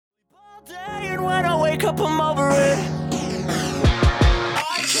wake up, I'm over it.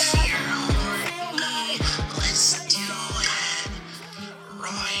 Let's do it.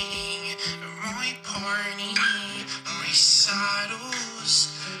 Riding my pony, my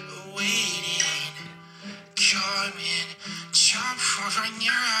saddle's waiting. Come in, jump over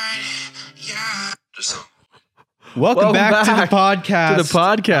your head. Yeah. Welcome back to the podcast. To the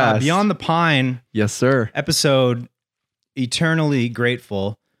podcast. Beyond the Pine, Yes, sir. episode Eternally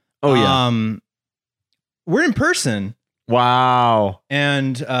Grateful. Oh, yeah. We're in person Wow.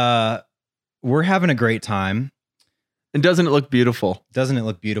 and we're having a great time. And doesn't it look beautiful? Doesn't it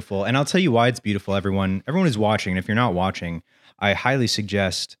look beautiful? And I'll tell you why it's beautiful, everyone. Everyone who's watching. And if you're not watching, I highly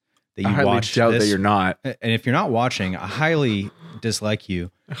suggest that you I highly watch doubt this. that you're not. And if you're not watching, I highly dislike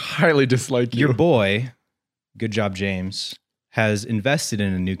you. I highly dislike you. Your boy, good job, James, has invested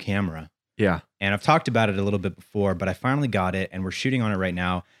in a new camera. Yeah. And I've talked about it a little bit before, but I finally got it and we're shooting on it right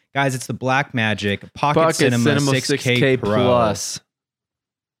now. Guys, it's the Blackmagic Pocket Cinema 6K Pro. Plus.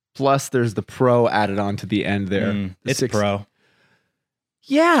 Plus, there's the Pro added on to the end there. The It's 6 Pro.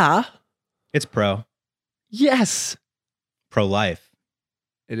 Yeah. It's Pro. Yes. Pro Life,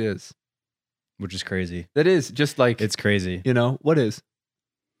 It is. which is crazy. That is just like, It's crazy you know, what is?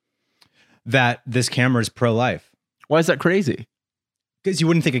 that this camera is pro life. Why is that crazy? Because you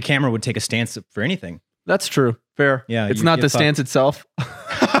wouldn't think a camera would take a stance for anything. That's true. Fair. Yeah, It's you- not you the thought- stance itself.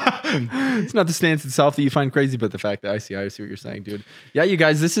 It's not the stance itself that you find crazy, but the fact that I see what you're saying, dude. Yeah, you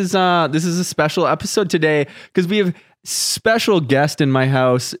guys, this is a special episode today because we have special guest in my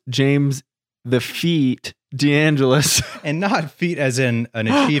house, James the Feet DeAngelis. And not feet as in an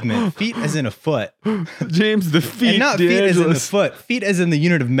achievement, feet as in a foot. James the Feet And not feet as in the DeAngelis. foot, feet as in the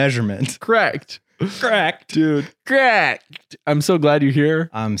unit of measurement. Correct. Correct. Dude. Correct. I'm so glad you're here.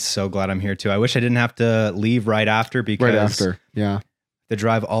 I'm so glad I'm here too. I wish I didn't have to leave right after because Right after. Yeah. the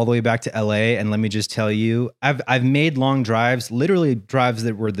drive all the way back to LA. And let me just tell you, I've made long drives, literally drives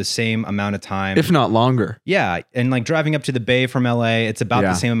that were the same amount of time. If not longer. Yeah. And like driving up to the Bay from LA, it's about Yeah.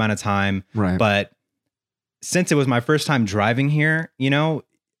 the same amount of time. Right. But since it was my first time driving here, you know,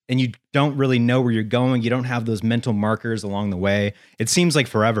 and you don't really know where you're going, you don't have those mental markers along the way. It seems like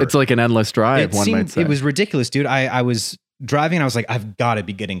forever. It's like an endless drive, might say. It was ridiculous, dude. I was driving and I was like, I've got to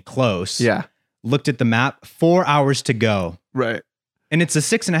be getting close. Yeah. Looked at the map, 4 hours to go. Right. And it's a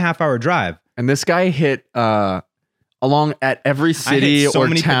 6.5 hour drive. And this guy hit along at every city so or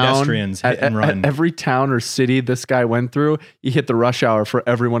many town. pedestrians hit and run. At every town or city this guy went through, he hit the rush hour for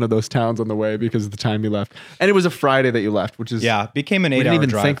every one of those towns on the way because of the time you left. And it was a Friday that you left, which is Yeah, became an we 8 didn't hour even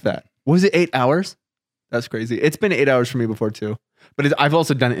drive. think that. Was it 8 hours? That's crazy. It's been 8 hours for me before too, but I've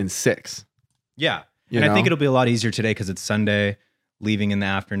also done it in 6. Yeah. You And I know? think it'll be a lot easier today because it's Sunday, leaving in the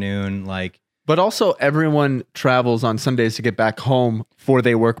afternoon. Like, But also everyone travels on Sundays to get back home before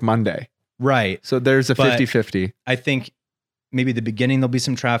they work Monday. right. So there's a But- 50-50. I think maybe the beginning there'll be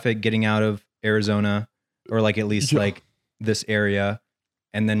some traffic getting out of Arizona or like at least Yeah. like this area.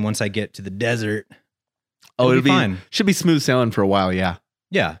 And then once I get to the desert, Oh, it'll be fine. Should be smooth sailing for a while. Yeah.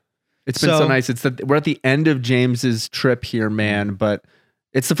 Yeah. It's been so So- nice. We're at the end of James's trip here, man. But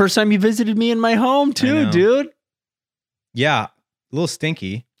it's the first time you visited me in my home too, know. dude. Yeah. A little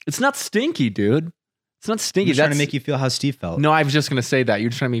stinky. It's not stinky, dude. It's not I'm stinky. just trying to make you feel how Steve felt. No, I was just gonna say that. You're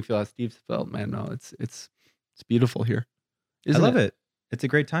trying to make me feel how Steve felt, man. No, it's beautiful here. I love it. It's a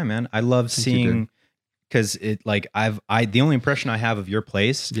great time, man. I love Thank you, seeing because it like the only impression I have of your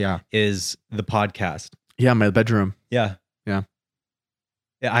place Yeah. is the podcast. Yeah, my bedroom. Yeah. Yeah.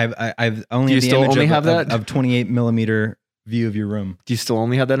 Yeah. I've only Do you the still image only of, have that? of 28 millimeter view of your room. Do you still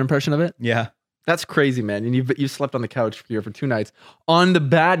only have that impression of it? Yeah. That's crazy, man. And you slept on the couch here for 2 nights. On the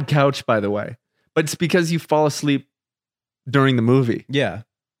bad couch, by the way. But it's because you fall asleep during the movie. Yeah.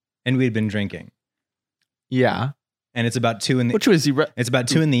 And we had been drinking. Yeah. And it's about 2 in the Which was it's about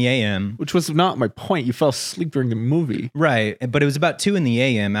 2 in the AM. which was not my point. You fell asleep during the movie. Right. But it was about 2 in the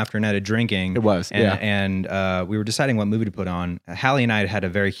AM after a night of drinking. It was, And, yeah. and we were deciding what movie to put on. Hallie and I had a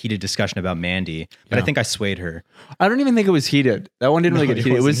very heated discussion about Mandy, but Yeah. I think I swayed her. I don't even think it was heated. That one didn't No, really get it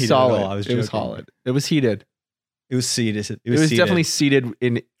heated. It wasn't was heated at all. solid. I was It was joking. solid. It was heated. It was seated. It It was seated. definitely seated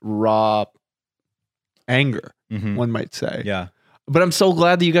in raw anger, Mhm. one might say. Yeah. But I'm so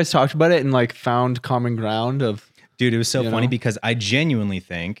glad that you guys talked about it and like found common ground of Dude, it was so You funny know? because I genuinely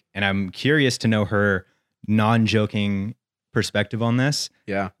think, and I'm curious to know her non-joking perspective on this.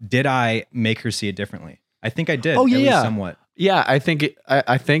 yeah. Did I make her see it differently? I think I did. Oh, at least yeah. somewhat. Yeah, I think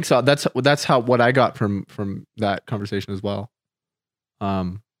I think so. That's how what I got from that conversation as well.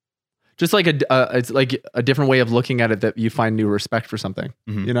 Just like it's like a different way of looking at it that you find new respect for something.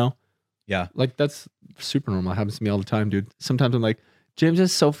 Mhm. You know, Yeah. like that's super normal. It happens to me all the time, dude. Sometimes I'm like, James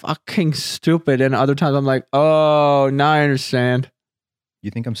is so fucking stupid. And other times I'm like, oh, now I understand. You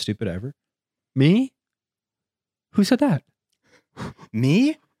think I'm stupid ever? Me? Who said that?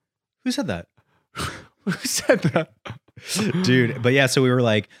 Me? Who said that? Who said that? Dude, but yeah, so we were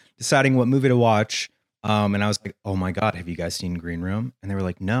like deciding what movie to watch. And I was like, oh my God, have you guys seen Green Room? And they were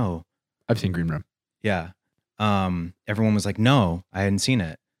like, no. I've seen Green Room. Yeah. Everyone was like, no, I hadn't seen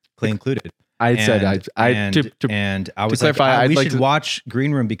it. Clay included. I said and I was like, clarify, we I'd like should to- watch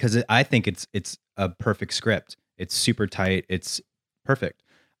Green Room because I think it's a perfect script. It's super tight. It's perfect.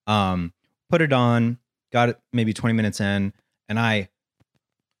 Put it on, got it maybe 20 minutes in, and I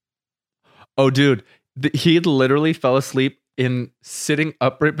Oh, dude, he literally fell asleep in sitting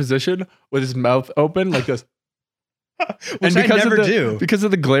upright position with his mouth open like this. which I never do. Because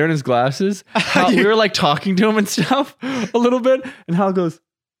of the glare in his glasses, we were like talking to him and stuff a little bit, and Hal goes,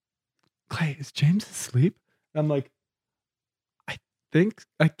 Clay, is James asleep? And I'm like, I think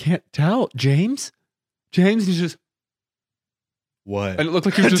I can't tell. James? He's just, What? and it looked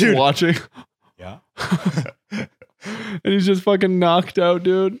like he was just Dude. watching. Yeah. And he's just fucking knocked out,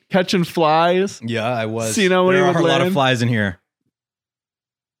 dude. Catching flies. Yeah, I was. See, now when there he are would a lot of land? flies in here.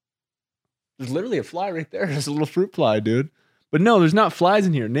 There's literally a fly right there. There's a little fruit fly, dude. But no, there's not flies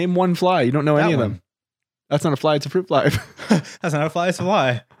in here. Name one fly. You don't know That any of one. them. That's not a fly. It's a fruit fly. That's not a fly, it's a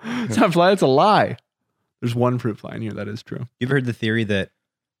fly. It's not a fly. It's a lie. There's one fruit fly in here. That is true. You've heard the theory that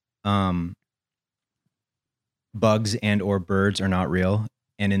bugs and or birds are not real,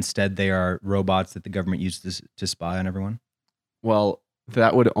 and instead they are robots that the government uses to spy on everyone? Well,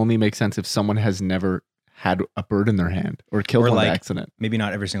 that would only make sense if someone has never had a bird in their hand or killed Or one by like- accident. Maybe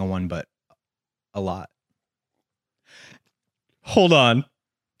not every single one, but a lot. Hold on.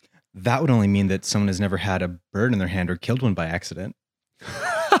 That would only mean that someone has never had a bird in their hand or killed one by accident.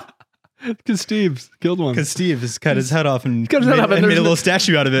 Because Steve's killed one. Because Steve has cut his head off and cut his head made, off and and made there's a no- little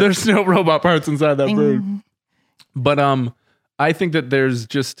statue out of it. There's no robot parts inside that bird. But I think that there's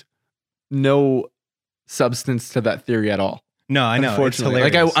just no substance to that theory at all. No, I know. It's Unfortunately,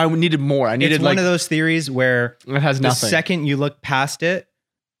 hilarious. like I needed more. I needed It's like one of those theories where it has the nothing. second you look past it,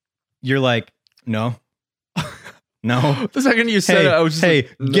 you're like, no. No. The second you said Hey, it, I was just hey,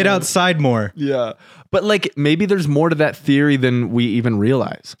 like, get no. outside more. Yeah, but like maybe there's more to that theory than we even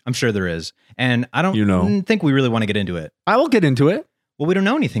realize. I'm sure there is. And I don't You know. think we really want to get into it. I will get into it. Well, we don't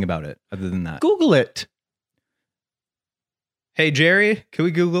know anything about it other than that. Google it. Hey, Jerry, can we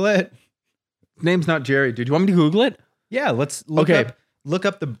Google it? Name's not Jerry, dude. You want me to Google it? Yeah, let's look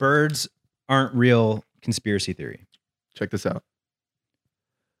up the birds aren't real conspiracy theory. Check this out.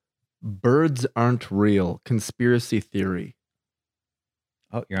 Birds aren't real. Conspiracy theory.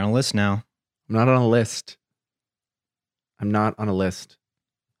 Oh, you're on a list now. I'm not on a list. I'm not on a list.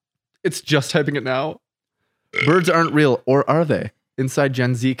 It's just typing it now. Birds aren't real, or are they? Inside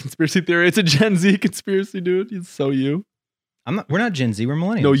Gen Z conspiracy theory. It's a Gen Z conspiracy, dude. It's so you. We're not Gen Z, we're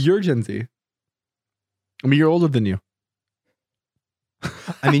millennials. No, you're Gen Z. I mean, you're older than you.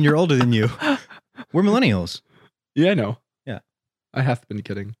 I mean, you're older than you. We're millennials. Yeah, I know. Yeah. I have been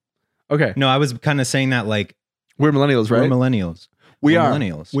kidding. Okay. No, I was kind of saying that like We're millennials, right? we're millennials. we we're are.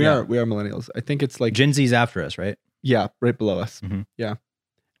 millennials. We Yeah. are. We are millennials. I think it's like, Gen Z's after us, right? yeah, right below us. Mhm. Yeah.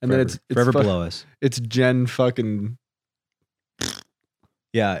 And Forever, then it's forever fu- below us. It's Gen fucking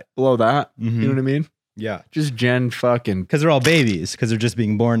Yeah. below that. Mhm. You know what I mean? Yeah. Just Gen fucking Because they're all babies, because they're just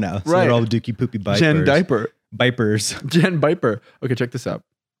being born now. So Right. they're all dookie poopy vipers. Gen diaper. Vipers. Gen Viper. Okay, check this out.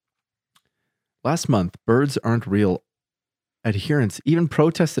 Last month, Birds Aren't Real adherents even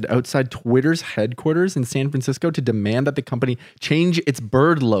protested outside Twitter's headquarters in San Francisco to demand that the company change its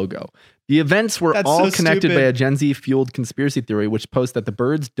bird logo. The events were That's all so connected by stupid. a Gen Z fueled conspiracy theory, which posed that the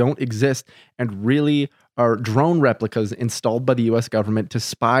birds don't exist and really are drone replicas installed by the US government to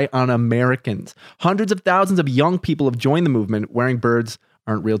spy on Americans. Hundreds of thousands of young people have joined the movement wearing Birds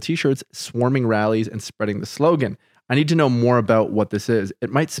Aren't Real t-shirts, swarming rallies, and spreading the slogan. I need to know more about what this is. It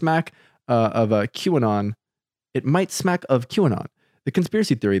might smack of a QAnon. It might smack of QAnon, the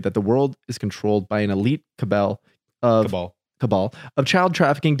conspiracy theory that the world is controlled by an elite cabal of child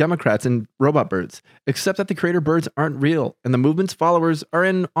trafficking Democrats and robot birds, except that the creator birds aren't real and the movement's followers are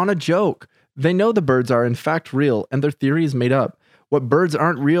in on a joke. They know the birds are in fact real and their theory is made up. What Birds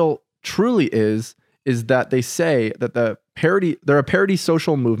Aren't Real truly is that they say that they're a parody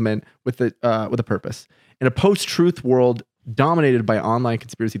social movement with a purpose. In a post-truth world dominated by online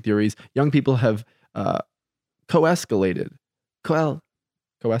conspiracy theories, young people have coalesced.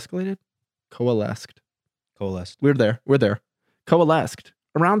 We're there. Coalesced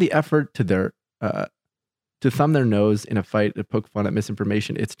around the effort to thumb their nose in a fight to poke fun at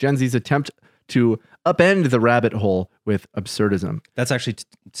misinformation. It's Gen Z's attempt to upend the rabbit hole with absurdism. That's actually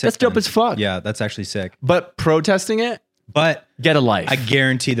sick. That's dope man. as fuck. Yeah, that's actually sick. But protesting it, But get a life. I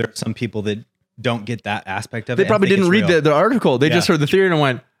guarantee there are some people that don't get that aspect of it. They and probably think didn't it's read real. the article. They just Yeah. heard the theory and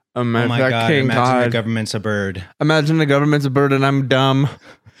went, Oh my God, King imagine the God. government's a bird. Imagine the government's a bird and I'm dumb.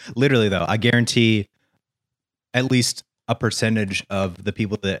 Literally, though, I guarantee at least a percentage of the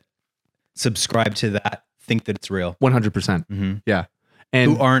people that subscribe to that think that it's real. 100%. Mm-hmm. Yeah.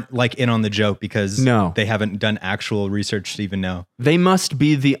 And Who aren't like in on the joke because No. they haven't done actual research to even know. they must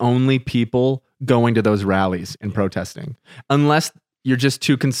be the only people going to those rallies and protesting. Unless you're just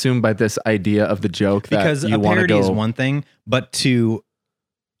too consumed by this idea of the joke that Because you a want to parody is go one thing, but to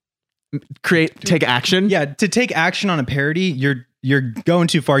take action. to take action on a parody, you're going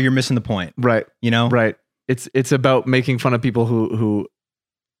too far. You're missing the point. Right. You know, Right. It's about making fun of people who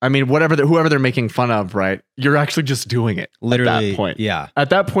I mean, whoever they're making fun of, right? You're actually just doing it. Literally. At that point. Yeah.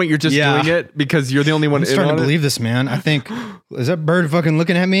 At that point, you're just Yeah. doing it because you're the only one I'm in starting on to it. believe this, man. I think is that bird fucking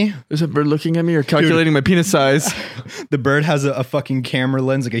looking at me? Is a bird looking at me or calculating my penis size? The bird has a fucking camera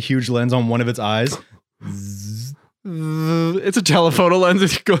lens, like a huge lens on one of its eyes. It's a telephoto lens.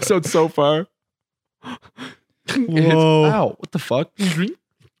 It goes out so far. Whoa. Ow! What the fuck?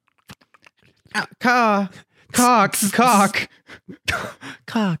 Cock, cock.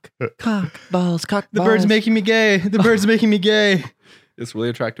 Cock, balls, cock. The bird's making me gay. The bird's making me gay. This really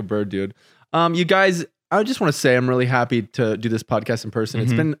attractive bird, dude. You guys, I just want to say I'm really happy to do this podcast in person.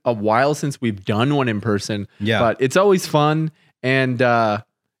 It's been a while since we've done one in person. Yeah. But it's always fun and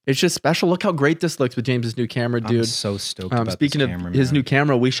it's just special. Look how great this looks with James's new camera, dude. I'm so stoked about Speaking this of camera, his man. new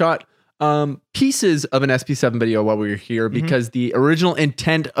camera, we shot pieces of an SP7 video while we were here because the original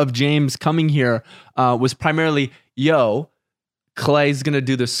intent of James coming here was primarily, Clay's gonna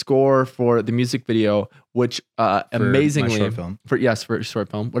do the score for the music video, which amazingly my short film. for a short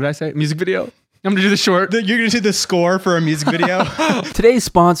film. What did I say? Music video. I'm gonna do the short. You're gonna do the score for a music video? Today's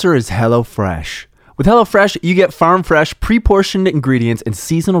sponsor is HelloFresh. With HelloFresh, you get farm fresh, pre-portioned ingredients and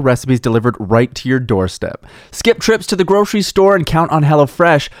seasonal recipes delivered right to your doorstep. Skip trips to the grocery store and count on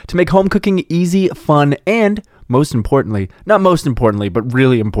HelloFresh to make home cooking easy, fun, and most importantly, not most importantly, but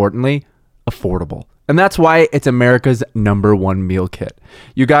really importantly, affordable. And that's why it's America's #1 meal kit.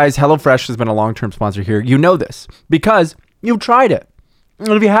 You guys, HelloFresh has been a long-term sponsor here. You know this because you've tried it. And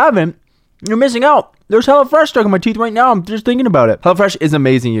if you haven't, you're missing out. There's HelloFresh stuck in my teeth right now. I'm just thinking about it. HelloFresh is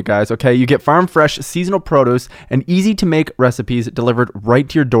amazing, you guys, okay? You get farm fresh seasonal produce and easy to make recipes delivered right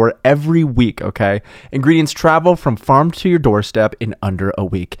to your door every week, okay? Ingredients travel from farm to your doorstep in under a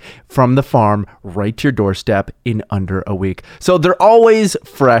week. From the farm right to your doorstep in under a week. So they're always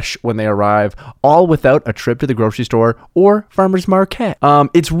fresh when they arrive, all without a trip to the grocery store or farmer's market.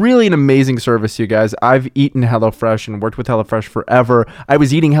 It's really an amazing service, you guys. I've eaten HelloFresh and worked with HelloFresh forever. I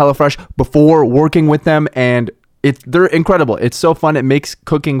was eating HelloFresh before working with them, and they're incredible. It's so fun. It makes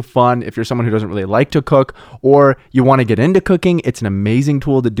cooking fun. If you're someone who doesn't really like to cook or you want to get into cooking, it's an amazing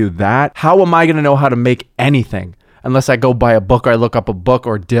tool to do that. How am I going to know how to make anything unless I go buy a book or I look up a book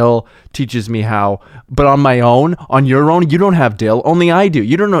or Dill teaches me how? But on my own, on your own, you don't have Dill. Only I do.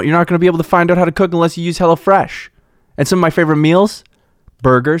 You don't know. You're not going to be able to find out how to cook unless you use HelloFresh. And some of my favorite meals,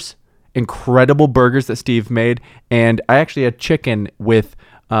 burgers, incredible burgers that Steve made. And I actually had chicken with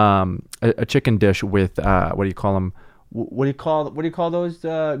a chicken dish with what do you call them? What do you call those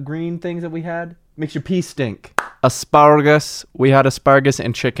green things that we had? Makes your pee stink. Asparagus. We had asparagus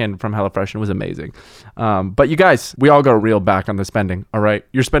and chicken from HelloFresh and it was amazing. But you guys, we all got to reel back on the spending. All right,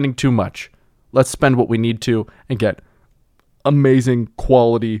 you're spending too much. Let's spend what we need to and get amazing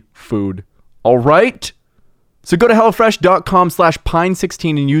quality food. All right. So go to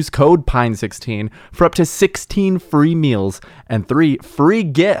HelloFresh.com/Pine16 and use code Pine16 for up to 16 free meals and 3 free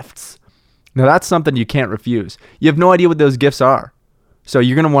gifts. Now that's something you can't refuse. You have no idea what those gifts are. So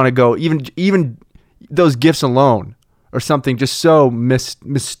you're going to want to go, even those gifts alone or something just so magical,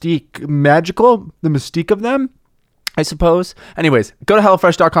 the mystique of them, I suppose. Anyways, go to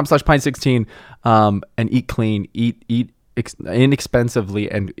HelloFresh.com/Pine16 and eat clean, eat inexpensively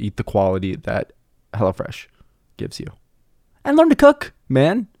and eat the quality that HelloFresh gives you. And learn to cook,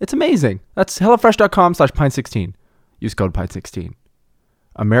 man. It's amazing. That's HelloFresh.com/Pine16. Use code Pine16.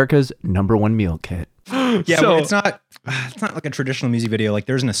 America's #1 meal kit. Yeah, So- well, it's not like a traditional music video. Like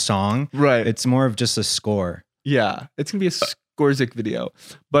there isn't a song. Right. It's more of just a score. Yeah, it's gonna be a Skorzik video.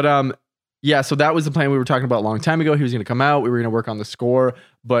 But yeah, so that was the plan we were talking about a long time ago. He was gonna come out. We were gonna work on the score.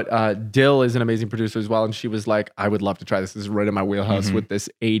 But Dill is an amazing producer as well, and she was like, "I would love to try this. This is right in my wheelhouse with this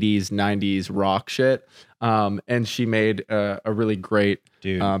 '80s, '90s rock shit." And she made a really great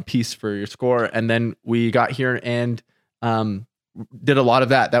Dude. piece for your score. And then we got here, and did a lot of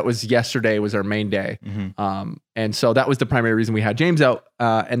that. That was yesterday was our main day. And so that was the primary reason we had James out.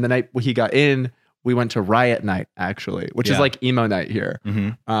 And the night he got in, we went to Riot Night actually, which is like emo night here.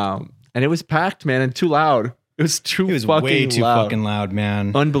 And it was packed, man, and too loud. It was fucking way too loud. fucking loud,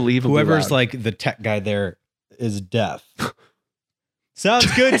 man. Unbelievable. Whoever's loud. like the tech guy there is deaf.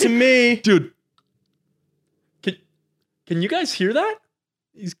 Sounds good to me. Dude, can you guys hear that?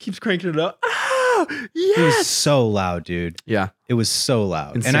 He keeps cranking it up. Oh, yes. It was so loud, dude. Yeah. It was so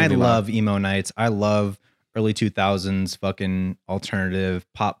loud. Insanely and I loud. love emo nights. I love early 2000s fucking alternative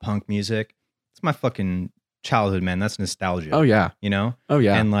pop punk music. It's my fucking childhood, man. That's nostalgia. Oh, yeah. You know? Oh,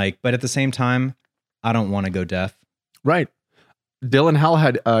 yeah. And like, but at the same time, I don't want to go deaf. Right. Dylan Howell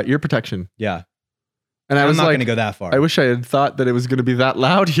had ear protection. Yeah. And I I'm was not like, going to go that far. I wish I had thought that it was going to be that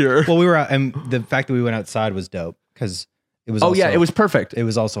loud here. Well, we were out, and the fact that we went outside was dope because it was. Oh, also, yeah. It was perfect. It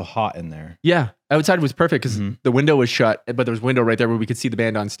was also hot in there. Yeah. Outside was perfect because Mhm. the window was shut, but there was a window right there where we could see the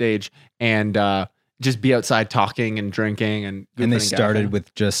band on stage and just be outside talking and drinking. And And they goofing started gaffing.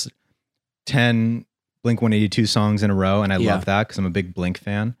 with just 10 Blink 182 songs in a row, and I Yeah. love that because I'm a big Blink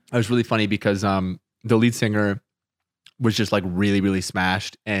fan. It was really funny because the lead singer was just like really, really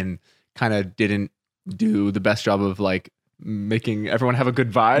smashed and kind of didn't do the best job of like making everyone have a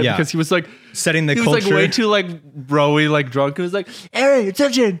good vibe Yeah. because he was like, Setting the he was culture. like way too like broy, like drunk. It was like, hey,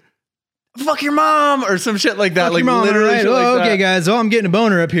 attention, fuck your mom or some shit like that. Fuck like your mom, literally right? shit Oh, like okay, that. guys. Oh, I'm getting a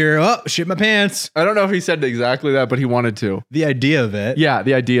boner up here. Oh, shit my pants. I don't know if he said exactly that, but he wanted to. The idea of it. Yeah,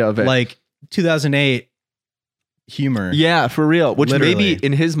 the idea of it. Like 2008 humor. Yeah, for real. Which Literally. maybe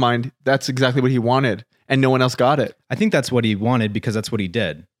in his mind, that's exactly what he wanted and no one else got it. I think that's what he wanted because that's what he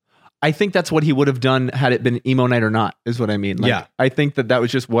did. I think that's what he would have done had it been emo night or not, is what I mean. Like, Yeah. I think that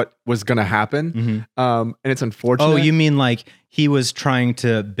was just what was going to happen. And it's unfortunate. Oh, you mean like he was trying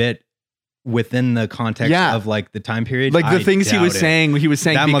to bit within the context Yeah. of like the time period? like the I things he was doubt it. saying, That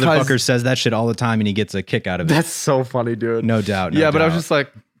because motherfucker says that shit all the time and he gets a kick out of it. that's so funny, dude. No doubt. yeah, but I was just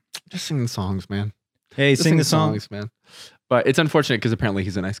like, just sing the songs, man. hey, Just sing the song. songs, man. But it's unfortunate because apparently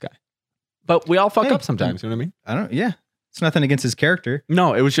he's a nice guy. But we all fuck Hey. up sometimes, you know what I mean? I don't, yeah. It's nothing against his character.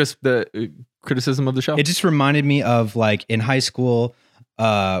 No, it was just the criticism of the show. It just reminded me of like in high school,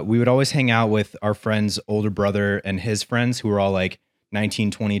 we would always hang out with our friend's older brother and his friends who were all like 19,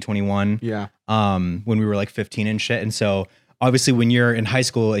 20, 21. yeah. When we were like 15 and shit. And so obviously when you're in high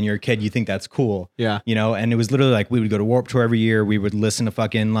school and you're a kid, you think that's cool. Yeah. You know, and it was literally like we would go to Warped Tour every year. We would listen to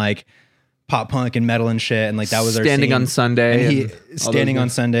fucking like pop punk and metal and shit. And like that was our Standing scene. on Sunday. And he and all standing those on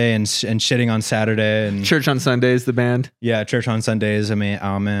things. Sunday and shitting on Saturday and Church on Sundays, the band. yeah, church on Sundays. I mean,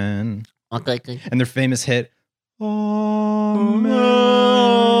 amen. Okay. And their famous hit, Amen.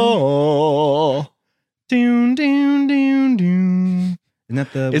 Doon, doon, doon, doon. Isn't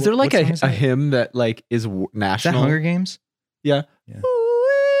that the? Is there like what song is a that? hymn that like is Is that national? Hunger Games? Yeah. Yeah.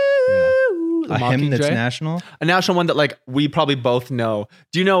 Ooh, the A hymn that's Mockingjay? national? A national one that like we probably both know.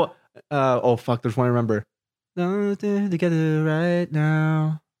 Do you know? Oh fuck, there's one I remember. Together right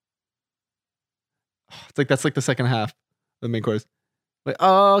now. It's like that's like the second half of the main chorus. Like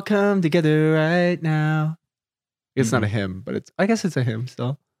all come together right now. It's not a hymn, but I guess it's a hymn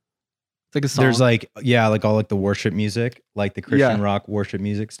still. It's like a song. There's like, yeah, like all like the worship music, like the Christian Yeah. rock worship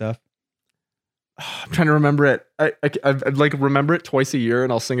music stuff. I'm trying to remember it. I like remember it twice a year,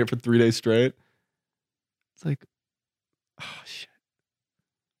 and I'll sing it for 3 days straight. It's like, oh shit.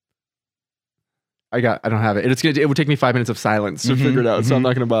 I don't have it. It would take me 5 minutes of silence to Mhm, figure it out, so I'm mhm.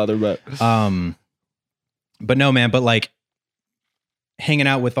 not gonna bother. But But no, man, but like hanging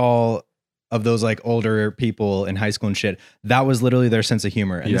out with all of those like older people in high school and shit, that was literally their sense of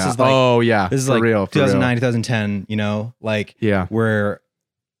humor. And yeah. this is like, oh yeah, this is for like real, for 2009, 2010, you know, like real. Yeah, where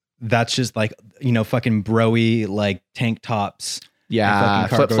that's just like, you know, fucking broy, like tank tops, and yeah.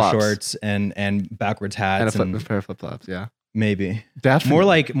 fucking Flip cargo flops shorts and backwards and hats a pair of flip flops. Yeah, maybe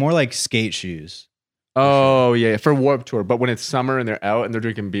definitely. more like skate shoes. Oh yeah, for Warped Tour. But when it's summer and they're out and they're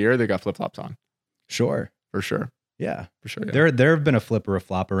drinking beer, they got flip flops on Sure. for sure. Yeah. For sure. Yeah. There have been a flip or a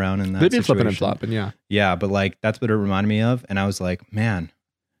flop around in that. They've been flipping and situation. flopping. Yeah. Yeah, but like that's what it reminded me of. And I was like, man,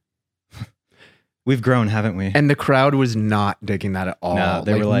 we've grown, haven't we? And the crowd was not digging that at all. no,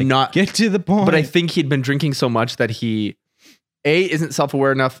 they were like, not. get to the point. But I think he'd been drinking so much that he, A, isn't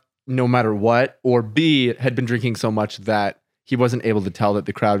self-aware enough no matter what, or B, had been drinking so much that he wasn't able to tell that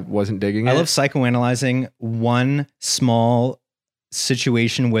the crowd wasn't digging it. I love psychoanalyzing one small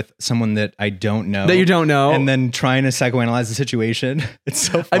situation with someone that I don't know. That you don't know. And then trying to psychoanalyze the situation. It's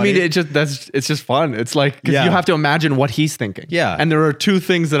so funny. I mean, it's just fun. It's like, 'cause Yeah. you have to imagine what he's thinking. Yeah. And there are two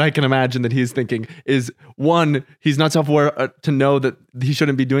things that I can imagine that he's thinking is one, he's not self-aware to know that he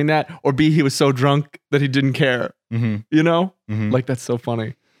shouldn't be doing that, or B, he was so drunk that he didn't care. Mhm. You know? Mhm. Like, that's so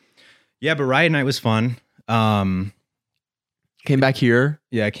funny. Yeah, but Riot Night was fun. Came back here.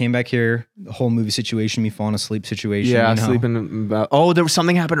 Yeah, I came back here. The whole movie situation, me falling asleep situation. Yeah, you know? sleeping about. Oh, there was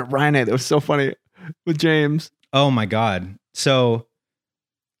something happened at Ryan Night that was so funny with James. Oh my God. So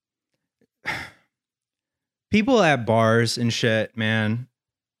people at bars and shit, man.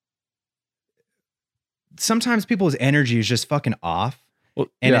 Sometimes people's energy is just fucking off. Well,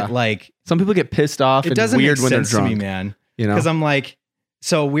 And yeah. it like, Some people get pissed off it and doesn't weird make when they're sense to drunk. me, man. You know? Because I'm like,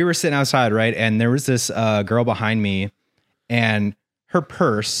 so we were sitting outside, right? And there was this girl behind me, and her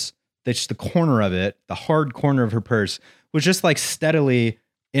purse, that's the corner of it, the hard corner of her purse, was just like steadily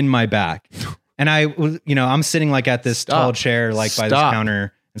in my back. And I was, I'm sitting like at this tall chair, like by this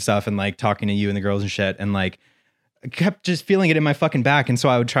counter and stuff, and like talking to you and the girls and shit. And like, I kept just feeling it in my fucking back. And so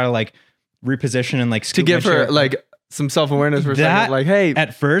I would try to like reposition and like to scoot give my her chair. like some self-awareness for a That- second. Like, hey,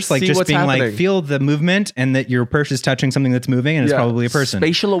 At first, like see just what's being happening. like, feel the movement and that your purse is touching something that's moving and it's yeah, probably a person.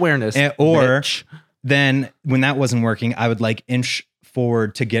 Spatial awareness. Or bitch. then when that wasn't working, I would like inch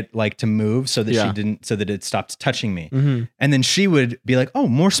forward to get like to move so that so that it stopped touching me. Mhm. And then she would be like, "Oh,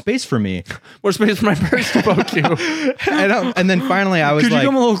 more space for me." More space for my purse to poke you. and then finally I was Could like, you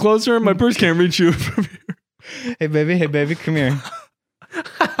come a little closer? My purse can't reach you from here. hey baby, come here.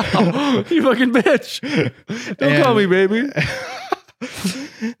 You fucking bitch. Don't call me baby.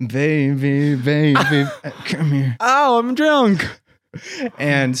 baby, come here. Ow, I'm drunk.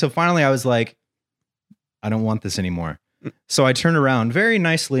 And so finally I was like, I don't want this anymore. So I turned around very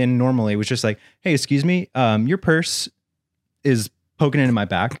nicely and normally was just like, hey, excuse me, your purse is poking into my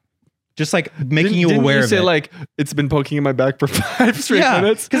back. Just like making you Didn't aware you of say it. like, it's been poking in my back for 5 straight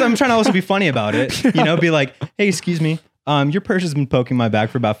minutes? Because I'm trying to also be funny about it. Be like, hey, excuse me, your purse has been poking my back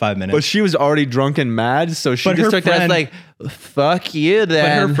for about 5 minutes. But she was already drunk and mad, so she But just her took that as friend- like, fuck you but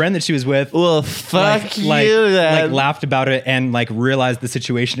then. her friend that she was with, well, fuck you like then. laughed about it and like realized the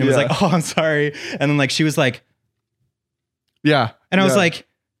situation and was Yeah. like, oh, I'm sorry. And then like she was like, yeah. and I was Yeah. like,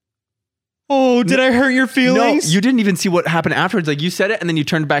 oh, did I hurt your feelings? No, you didn't even see what happened afterwards. Like you said it and then you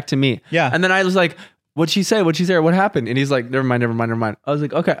turned back to me. Yeah. And then I was like, what'd she say? What'd she say? What happened? And he's like, never mind. I was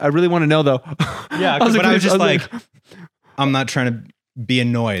like, okay, I really want to know though. Yeah, I was but I was please- just like, I'm not trying to be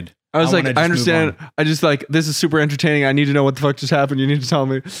annoyed. I was wanna like, just I move understand. on. I just like, this is super entertaining. I need to know what the fuck just happened. You need to tell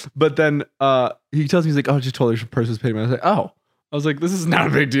me. But then he tells me, he's like, oh, I just told her her purse was paid. I was like, oh. I was like, this is not a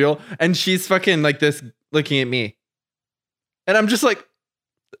big deal. And she's fucking like this looking at me. And I'm just like,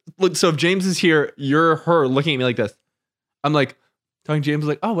 look, so if James is here, you're her looking at me like this. I'm like, telling James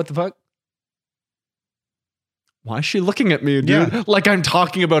like, oh, what the fuck? Why is she looking at me, dude? Yeah. Like I'm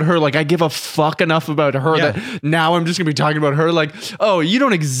talking about her. Like I give a fuck enough about her Yeah. that now I'm just gonna be talking about her. Like, oh, you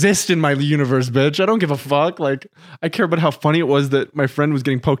don't exist in my universe, bitch. I don't give a fuck. Like, I care about how funny it was that my friend was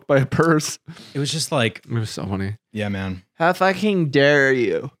getting poked by a purse. It was just like, It was so funny. yeah, man. How fucking dare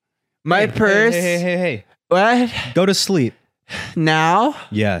you? My purse. Hey. What? Go to sleep. Now?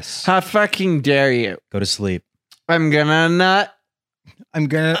 Yes. How fucking dare you? Go to sleep. I'm gonna not. I'm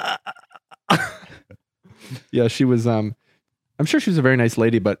gonna. Yeah, she was I'm sure she was a very nice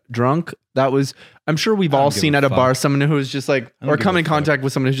lady, but drunk, that was I'm sure we've I don't all give seen a at a bar fuck. someone who was just like I don't or give come a in fuck. contact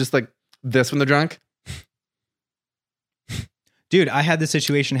with someone who's just like this when they're drunk. Dude, I had this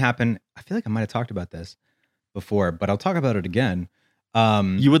situation happen. I feel like I might have talked about this before, but I'll talk about it again.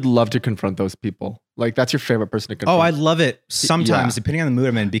 You would love to confront those people. Like that's your favorite person to confront. Oh, I love it sometimes, Yeah. depending on the mood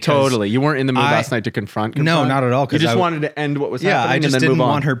I'm in. Because totally. You weren't in the mood I- last night to confront. No, not at all. You 'cause just I- wanted to end what was Yeah, happening I just and then didn't move on.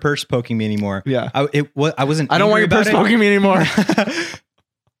 want her purse poking me anymore. Yeah. I wasn't. I don't want your angry purse about it. poking me anymore.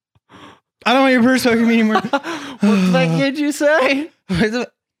 I don't want your purse poking me anymore. What the heck did you say?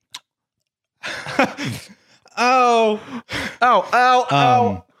 Oh.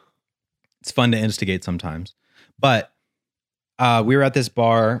 Ow. It's fun to instigate sometimes, but we were at this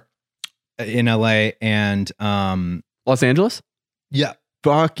bar in LA, and Los Angeles? yeah,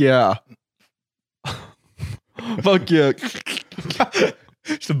 Fuck yeah. Fuck yeah.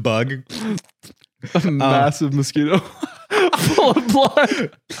 just a bug. A massive mosquito full of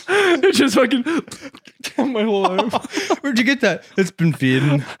blood. It just fucking down my whole arm. Where'd you get that? It's been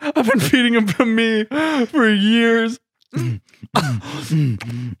feeding. I've been feeding him from me for years.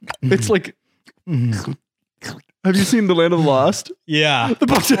 It's like, have you seen The Land of the Lost? Yeah, The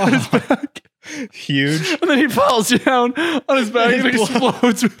bug's on his back. huge. And then he falls down on his back and His blood.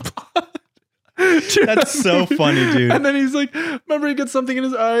 explodes with blood. Dude, That's so funny, dude. And then he's like, remember he gets something in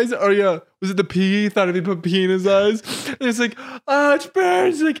his eyes? Oh yeah, was it the pee? He thought if he put pee in his eyes, and it's like, it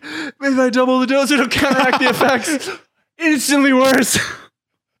burns. Like, if I double the dose, it'll counteract the effects. Instantly worse.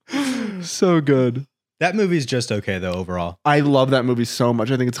 So good. That movie's just okay though overall. I love that movie so much.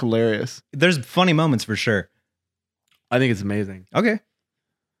 I think it's hilarious. There's funny moments for sure. I think it's amazing. Okay.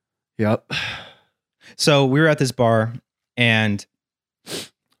 Yep. So we were at this bar and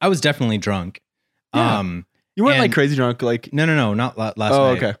I was definitely drunk. Yeah. You weren't and- like crazy drunk, like. No, not last night. Oh,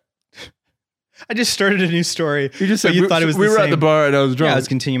 okay. I just started a new story. You just but said you thought it was we the were at same. the bar and I was drunk. Yeah, I was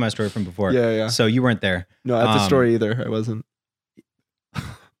continuing my story from before. Yeah. So you weren't there. No, at the story either. I wasn't.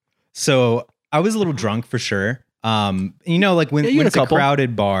 So I was a little drunk for sure. You know, like when Yeah, you had it's a a couple.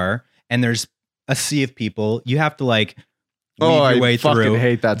 crowded bar and there's a sea of people, you have to like weave Oh, your I way fucking through.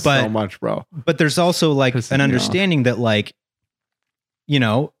 hate that so But- much, bro. But there's also like Pisses an me off. understanding that like, you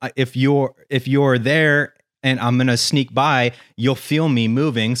know, if you're there and I'm gonna sneak by, you'll feel me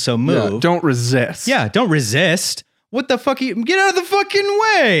moving. So move. Yeah, don't resist. Yeah, don't resist. What the fuck? Get out of the fucking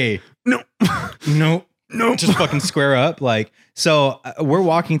way. No. No. Just fucking square up. Like, so we're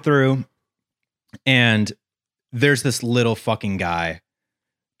walking through and there's this little fucking guy,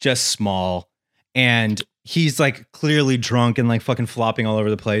 just small. And he's like clearly drunk and like fucking flopping all over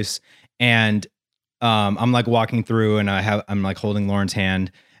the place. And I'm like walking through and I'm like holding Lauren's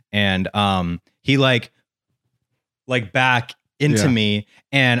hand and he like back into Yeah. me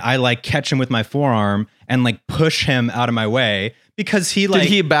and I like catch him with my forearm and like push him out of my way because he like Did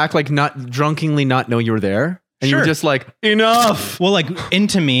he back like not drunkenly not know you were there? And you were Sure. just like, enough. well like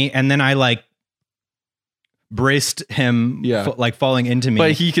into me and then I like braced him Yeah. like falling into me.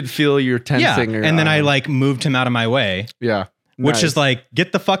 But he could feel your yeah, tensing. and then I like moved him out of my way, yeah. which Nice. is like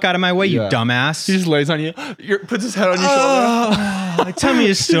get the fuck out of my way, you Yeah. dumbass. He just lays on you, puts his head on your shoulder. Oh, tell me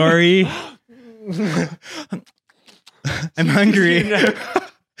a story. I'm hungry.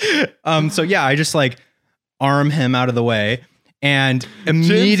 So yeah, I just like arm him out of the way and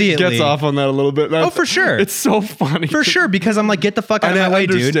immediately James gets off on that a little bit. Oh, for sure. It's so funny. For sure, because I'm like, get the fuck out And of I my way,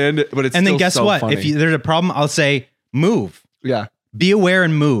 dude. understand it, but it's And then still guess so what? funny. If there's a problem, I'll say, move. yeah. Be aware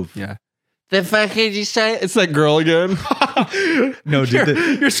and move. Yeah. The fuck did you say? It's that girl again. No,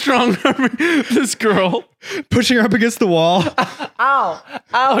 dude. You're strong arming this girl. Pushing her up against the wall.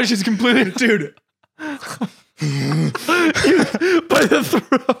 Ow, she's completely dude. By the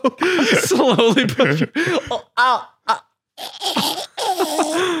throat. Slowly push her.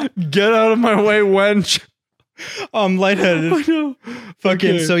 Get out of my way, wench. I'm lightheaded. I know. Fucking.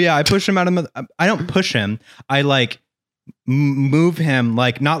 Okay. So yeah, I push him out of the. I don't push him. I like move him,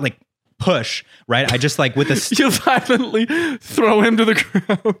 like not like push, right? I just like with a. You violently throw him to the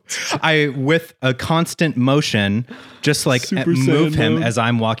ground. I with a constant motion, just like Super move Saiyan him mode. as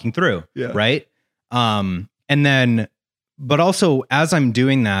I'm walking through. Yeah. Right. And then, but also as I'm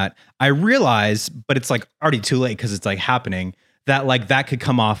doing that, I realize, but it's like already too late because it's like happening that like that could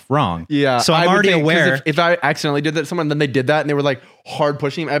come off wrong. Yeah. So I'm I would already think, 'cause aware. If I accidentally did that to someone, then they did that and they were like hard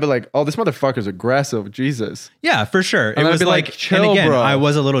pushing him, I'd be like, oh, this motherfucker's aggressive. Jesus. Yeah, for sure. then It I'd was be like, like, chill, and again, bro. I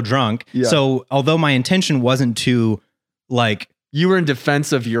was a little drunk. Yeah. So although my intention wasn't to like, You were in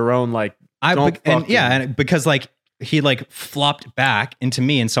defense of your own, like, don't and fuck yeah, him. and because like he like flopped back into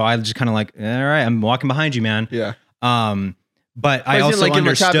me. And so I just kind of like, all right, I'm walking behind you, man. Yeah. But I didn't, also like, give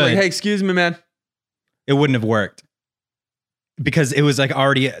him a tap, understood like, hey, excuse me, man. it wouldn't have worked because it was like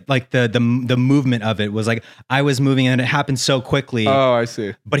already like the movement of it was like I was moving and it happened so quickly, Oh, I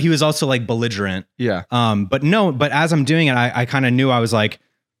see. but he was also like belligerent. Yeah. But as I'm doing it, I kind of knew I was like,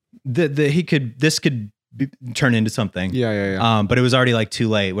 this could turn into something. Yeah. But it was already like too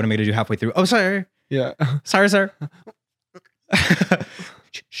late. What am I gonna do halfway through? Oh, sorry, Yeah. sorry, sir.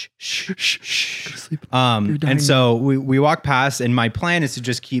 And so we walk past, and my plan is to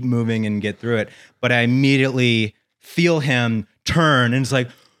just keep moving and get through it. But I immediately feel him turn, and it's like,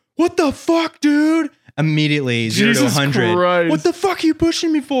 "What the fuck, dude?" Immediately 0 to Jesus 100. Christ. What the fuck are you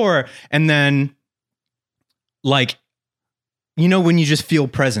pushing me for? And then, like, you know, when you just feel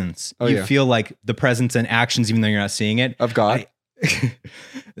presence, Oh, you yeah. feel like the presence and actions, even though you're not seeing it. Of God.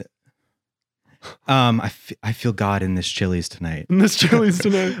 I feel God in this Chili's tonight. In this Chili's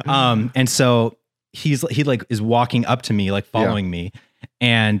tonight. And so he like is walking up to me, like following me,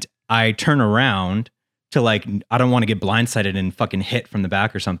 and I turn around to like, I don't want to get blindsided and fucking hit from the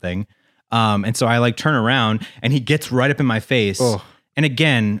back or something. And so I like turn around and he gets right up in my face. Oh. And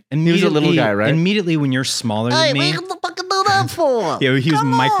again, was a little immediately- guy, right? Immediately when you're smaller than me. What the fuck you do that for? Yeah, he was Come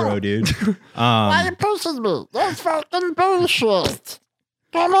micro, on. dude. Why you pushing me? That's fucking bullshit.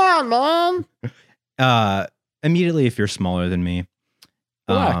 Come on, man. Immediately if you're smaller than me.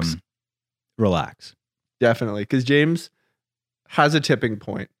 Relax. relax. Definitely. Because James has a tipping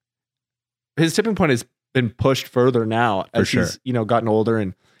point. His tipping point has been pushed further now as sure. he's, gotten older,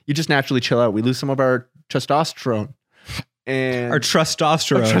 and you just naturally chill out. We lose some of our testosterone. And Our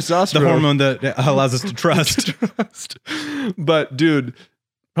testosterone, Our testosterone. the hormone that allows us to trust. But dude,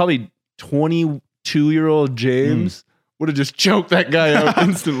 probably 22-year-old James would have just choked that guy out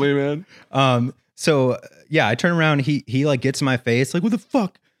instantly, man. So yeah, I turn around. He like gets in my face, like, what the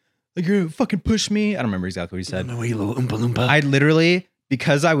fuck? Like, you're gonna fucking push me? I don't remember exactly what he said. No, you little oompa loompa. I literally,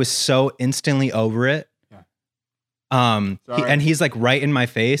 because I was so instantly over it. Sorry. He's like right in my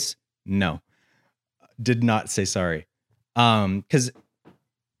face. No, did not say sorry. Because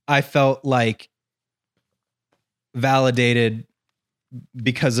I felt like validated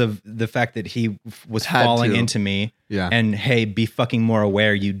because of the fact that he was Had falling to. into me. Yeah. And hey, be fucking more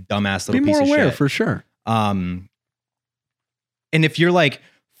aware, you dumbass little Be piece more of aware shit. for sure. And if you're like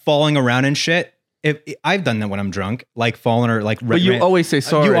falling around and shit, I've done that when I'm drunk, like falling or like. But you always say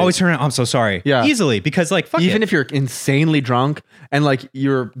sorry. You always turn around. I'm so sorry. Yeah. Easily, because like fuck Even it. if you're insanely drunk and like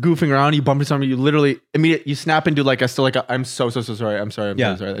you're goofing around, you bump into somebody, you literally you snap into like I'm so sorry. I'm sorry. I'm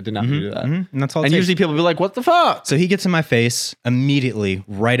Yeah. so sorry. I did not mean to do that. And that's all. It And takes. usually people be like, "What the fuck?" So he gets in my face immediately,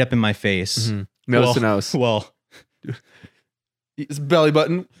 right up in my face. Nose to nose. Well, His belly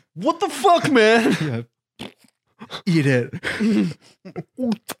button. What the fuck, man? eat it.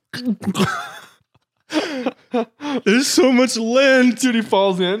 There's so much land. Dude, he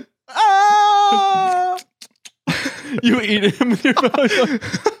falls in. Ah! You eat him with your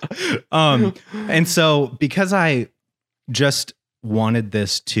belly. And so because I just wanted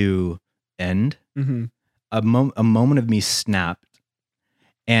this to end, Mm-hmm. a moment of me snapped,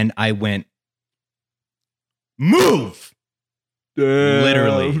 and I went, move.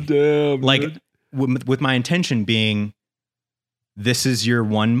 Literally. Damn. Like dude. with my intention being, this is your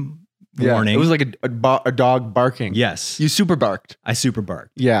one Yeah, warning. it was like a dog barking. Yes, You super barked. I super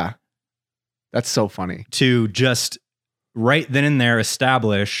barked Yeah. That's so funny. to just right then and there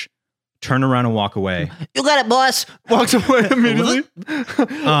establish, turn around and walk away. You got it, boss. Walks away immediately. Don't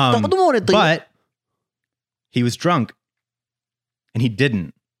want it to you. But he was drunk, and he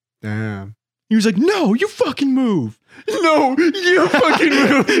didn't. Damn. He was like, "No, you fucking move." No, you fucking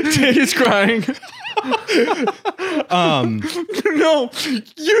move. He's crying. No,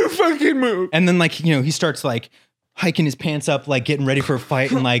 you fucking move. And then like, he starts like hiking his pants up, like getting ready for a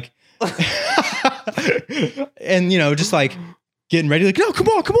fight, and like, and just like getting ready, like, no, come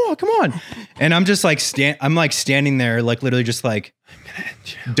on. And I'm just like standing there, like literally just like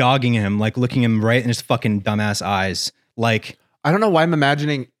dogging him, like looking him right in his fucking dumbass eyes. Like, I don't know why I'm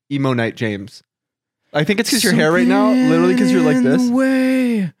imagining emo night James. I think it's because your hair right now, literally because you're like this.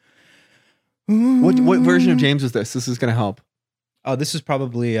 Way. What version of James is this? This is gonna help. Oh, this is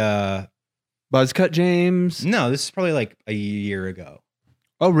probably Buzz cut James. no, this is probably like a year ago.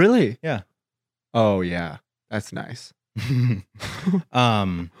 Oh, really? Yeah. Oh, yeah. That's nice.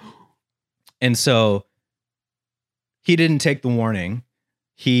 And so he didn't take the warning.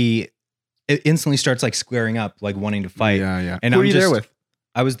 He instantly starts like squaring up, like wanting to fight. Yeah. And Who I'm are you there with?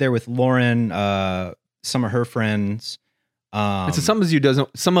 I was there with Lauren, some of her friends. And so some of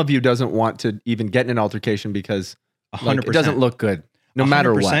you doesn't want to even get in an altercation because 100%. it doesn't look good, no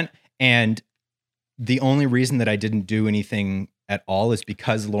matter what. And the only reason that I didn't do anything at all is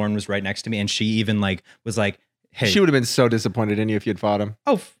because Lauren was right next to me, and she even like was like, "Hey, She would have been so disappointed in you if you'd fought him.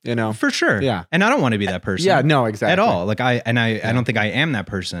 oh, for sure, Yeah. And I don't want to be that person, Yeah, no, exactly. at all. Like I don't think I am that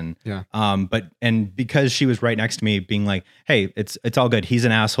person. Yeah. But because she was right next to me, being like, "Hey, it's all good. He's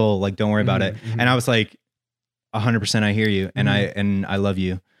an asshole. Like, don't worry about it." And I was like, 100%, I hear you, and I love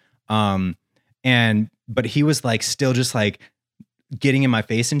you. But he was like still just like getting in my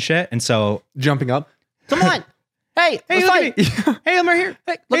face and shit, and so Jumping up. Come on. Hey, let's look fight. at me. Hey, I'm right here.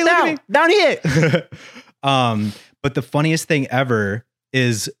 Hey, Hey, look look at down. me. Down here. But the funniest thing ever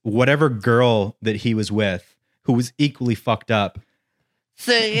is whatever girl that he was with, who was equally fucked up,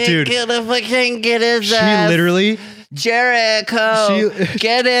 So you Dude. if I can get his she ass. literally, Jericho.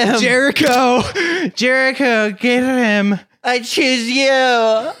 Get him. Jericho, get him. I choose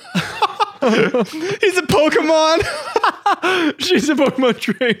you. He's a Pokemon. She's a Pokemon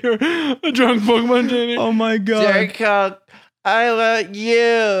trainer. A drunk Pokemon trainer. Oh my god. Jericho, I want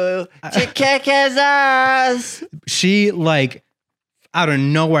you to kick his ass. She like out of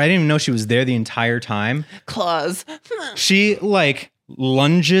nowhere, I didn't even know she was there the entire time. Claws. She like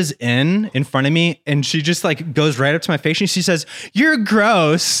lunges in front of me, and she just like goes right up to my face and she says, "You're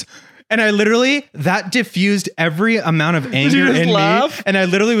gross." And I literally, that diffused every amount of anger you just in laugh? me. And I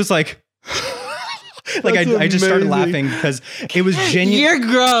literally was like, Like That's I just started amazing. laughing because it was genuine. You're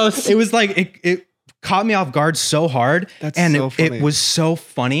gross. It was like it caught me off guard so hard. That's and so funny. it was so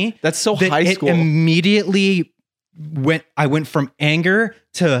funny. That's so that high school. It immediately I went from anger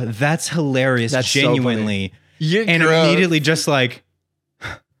to that's hilarious, That's so funny. genuinely. You're And gross. immediately just like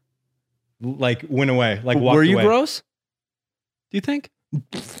went away. Like walked Were you away. gross? Do you think?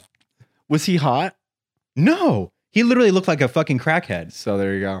 Was he hot? No. He literally looked like a fucking crackhead. So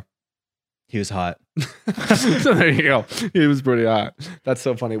there you go. He was hot. So there you go. He was pretty hot. That's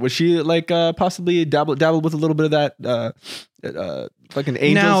so funny. Was she like possibly dabbled with a little bit of that fucking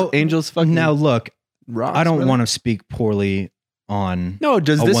angels fucking Now look, rocks, I don't brother? want to speak poorly on No,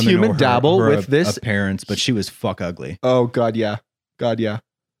 does a this woman human or her- dabble her with this? appearance, but she was fuck ugly. Oh god, yeah. God, yeah.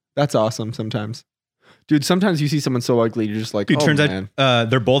 That's awesome sometimes. Dude, sometimes you see someone so ugly, you're just like, Dude, oh, turns man. out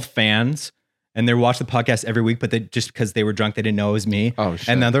they're both fans and they watch the podcast every week, but they just because they were drunk, they didn't know it was me. Oh shit.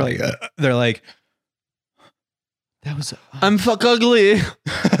 And now they're like, that was. I'm fuck ugly.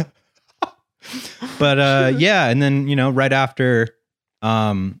 But yeah, and then right after,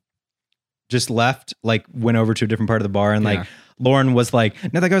 just left, like went over to a different part of the bar, and Yeah. like Lauren was like,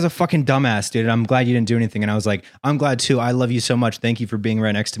 "No, that guy was a fucking dumbass, dude. I'm glad you didn't do anything." And I was like, "I'm glad too. I love you so much. Thank you for being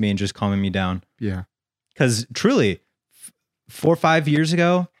right next to me and just calming me down." Yeah. Because truly, 4 or 5 years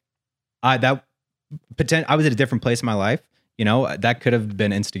ago, I was at a different place in my life. That could have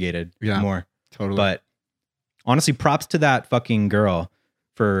been instigated more. Totally. But honestly, props to that fucking girl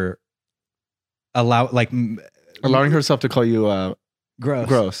for allowing herself to call you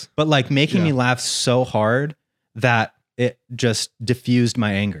gross. but like making Yeah. me laugh so hard that it just diffused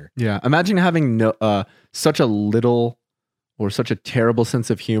my anger. Yeah. Imagine having such a little or such a terrible sense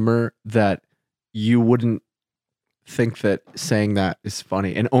of humor that you wouldn't think that saying that is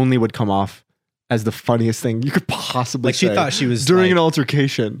funny and only would come off as the funniest thing you could possibly Like she say thought she was during like, an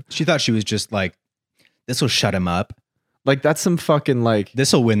altercation. she thought she was just like, this will shut him up. Like that's some fucking like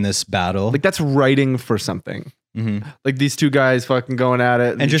This will win this battle. that's writing for something. Mhm. Like these two guys fucking going at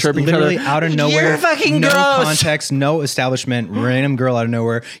it And just chirping each literally other. out of nowhere, You're fucking no gross. context, no establishment, random girl out of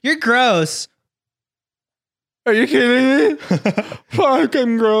nowhere. You're gross. Are you kidding me? Fuck,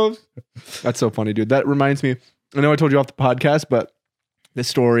 I'm gross. That's so funny, dude. That reminds me. I know I told you off the podcast, but the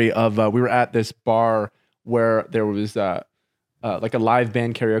story of we were at this bar where there was like a live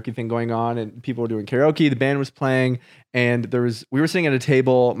band karaoke thing going on, and people were doing karaoke. The band was playing, and we were sitting at a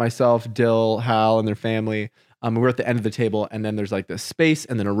table. Myself, Dill, Hal, and their family. We were at the end of the table, and then there's like this space,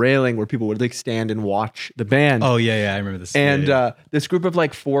 and then a railing where people would like stand and watch the band. Oh yeah, I remember this. And Yeah. this group of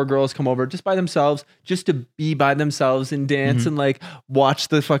like 4 girls come over just by themselves, just to be by themselves and dance and like watch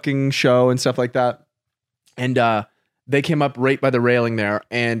the fucking show and stuff like that. And they came up right by the railing there,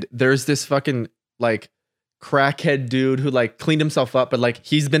 and there's this fucking like crackhead dude who like cleaned himself up, but like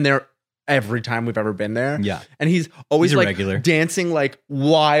he's been there every time we've ever been there. Yeah. And he's always He's a like regular. dancing like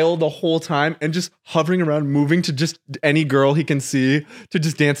wild the whole time and just hovering around, moving to just any girl he can see to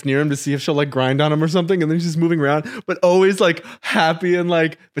just dance near him to see if she'll like grind on him or something. And then he's just moving around, but always like happy and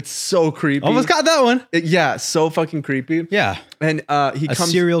like, but so creepy. Almost got that one. Yeah, so fucking creepy. Yeah. And he A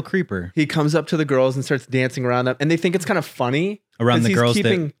comes serial creeper. he comes up to the girls and starts dancing around them, and they think it's kind of funny Around 'cause the he's girls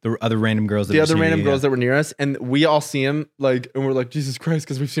keeping the other random girls that the were other seeing random you, girls yeah. that were near us, and we all see him like, and we're like, Jesus Christ,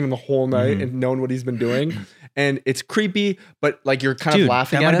 because we've seen him the whole night Mm-hmm. and known what he's been doing, and it's creepy, but like you're kind Dude, of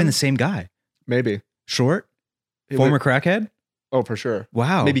laughing that might at have been him. the same guy. Maybe Short, It former would- crackhead. oh, for sure.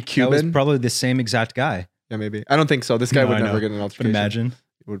 Wow, Maybe That Cuban? was probably the same exact guy. Yeah, maybe. I don't think so. This guy No, would I never know. get an But altercation. imagine.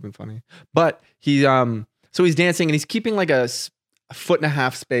 It would have been funny. But he so he's dancing and he's keeping like a 1.5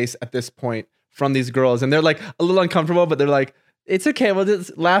 foot space at this point from these girls, and they're like a little uncomfortable, but they're like, it's okay, we'll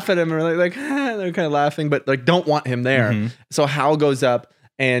just laugh at him, or like they're kind of laughing, but like don't want him there. Mhm. So Hal goes up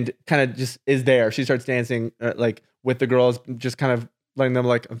and kind of just is there. She starts dancing like with the girls, just kind of letting them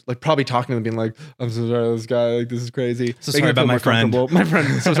like probably talking to them, being like, I'm so sorry, this guy, like this is crazy. So Making sorry them feel about my more friend. comfortable. My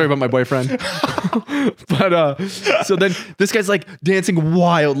friend, so sorry about my boyfriend. But so then this guy's like dancing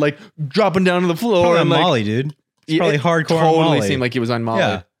wild, like dropping down to the floor Probably on and like Molly, dude. It's probably it hardcore on Totally Molly. seemed like he was on Molly.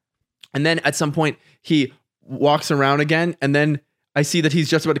 Yeah. And then at some point he walks around again, and then I see that he's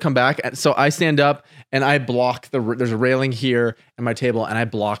just about to come back. And so I stand up and I block there's a railing here at my table, and I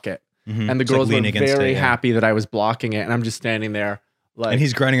block it. Mhm. And the It's like girls were leaning against very it, yeah. happy that I was blocking it, and I'm just standing there like, And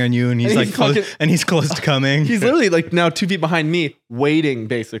he's grinding on you, and he's And like, he's close, fucking- and he's close to coming. he's literally like now 2 feet behind me, waiting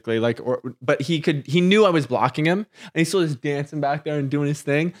basically, but he knew I was blocking him, and he's still just dancing back there and doing his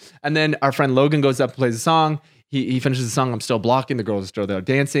thing. And then our friend Logan goes up and plays a song. He finishes the song. I'm still blocking. The girls are still there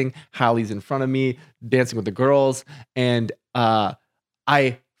dancing. Hallie's in front of me, dancing with the girls, and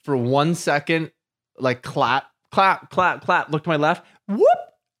I for 1 second like clap, look to my left, whoop,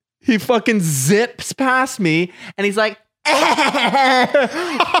 He fucking zips past me and he's like, I'm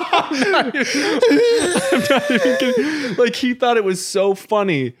not even kidding. Like, he thought it was so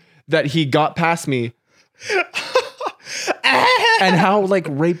funny that he got past me. And how like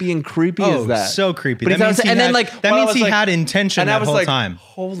rapey and creepy is that? So creepy. But That means and then like that while I means was he like- had intention and I that was whole like, time.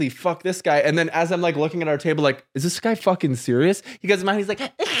 holy fuck, this guy. And then as I'm like looking at our table, like, is this guy fucking serious? He goes in my, he's like,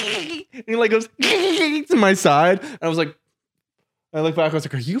 and he like goes to my side. And I was like, I look back, I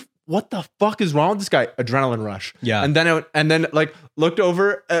was like, what the fuck is wrong with this guy? Adrenaline rush. Yeah. And then like looked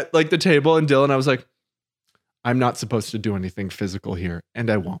over at like the table and Dylan, I was like, I'm not supposed to do anything physical here, and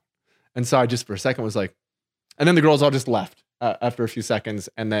I won't. And so I just for a second was like, and then the girls all just left after a few seconds,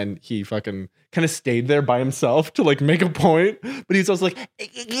 and then he fucking kind of stayed there by himself to like make a point, but he's also like,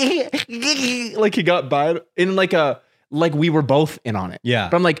 like he got by in like we were both in on it. Yeah.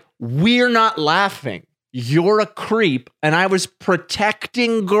 But I'm like, we're not laughing. You're a creep, and I was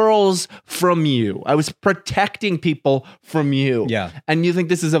protecting girls from you. I was protecting people from you. Yeah. And you think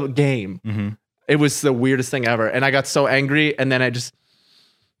this is a game? Mm-hmm. It was the weirdest thing ever, and I got so angry, and then I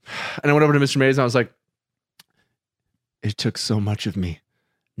went over to Mr. Mays and I was like, it took so much of me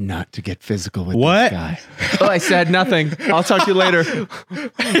not to get physical with What? this guy. Oh, I said nothing. I'll talk to you later.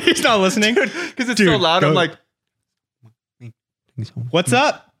 He's not listening. Because it's Dude, so loud. I'm go. like, What's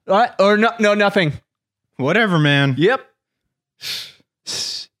up? what? Or no, nothing. Whatever, man. Yep.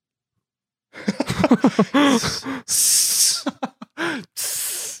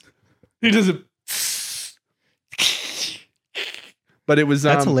 He doesn't. But it was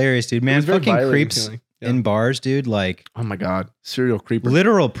That's hilarious, dude. it Man, was very fucking violating creeps feeling. Yeah. in bars, dude. Like Oh my god, serial creeper.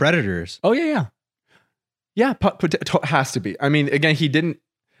 literal predators. Oh yeah. Has to be. I mean, again, he didn't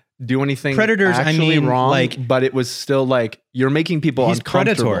do anything Predators, I actually mean, wrong, like- but it was still like you're making people He's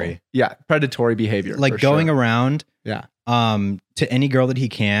uncomfortable. predatory. Yeah, predatory behavior. Like for going sure. around Yeah. to any girl that he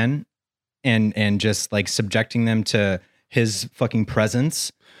can and just like subjecting them to his fucking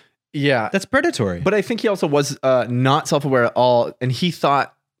presence. Yeah. That's predatory. But I think he also was not self-aware at all, and he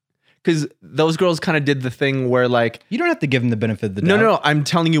thought because those girls kind of did the thing where like you don't have to give him the benefit of the no, doubt. no, I'm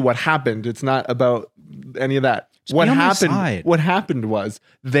telling you what happened. It's not about any of that. Just What be on my happened? side. What happened was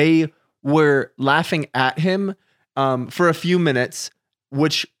they were laughing at him for a few minutes,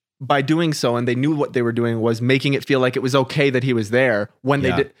 which by doing so, and they knew what they were doing was making it feel like it was okay that he was there when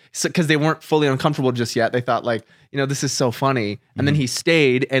Yeah. they did, because they weren't fully uncomfortable just yet. They thought like, this is so funny, and then he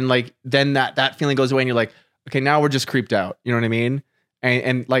stayed, and like then that feeling goes away, and you're like, okay, now we're just creeped out. You know what I mean?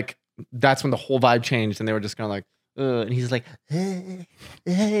 And like that's when the whole vibe changed, and they were just kind of like, and he's like,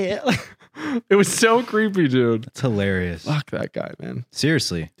 it was so creepy, dude. It's hilarious. Fuck that guy, man.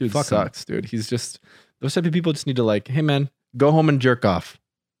 Seriously. Dude Fuck him. sucks, dude. He's just those type of people just need to like, hey man, go home and jerk off.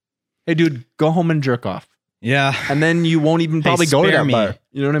 Hey dude, go home and jerk off. Yeah. And then you won't even probably go to spare that me. bar.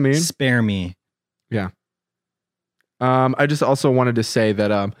 You know what I mean? Spare me. I just also wanted to say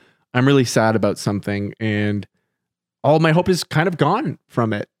that I'm really sad about something, and all my hope is kind of gone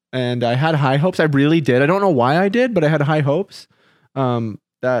from it. And I had high hopes. I really did. I don't know why I did, but I had high hopes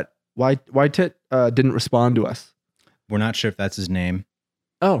that White Tit didn't respond to us. We're not sure if that's his name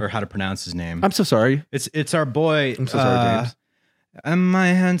Oh, or how to pronounce his name. I'm so sorry. It's our boy. I'm so sorry, James. Am I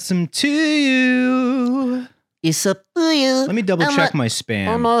handsome to you? It's up to you. Let me double Am check I- my I'm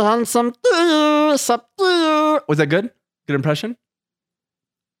spam. a handsome to you. It's up to you. Was that good? Good impression?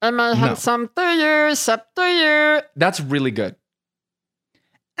 Am I No. handsome to you? It's up to you. That's really good.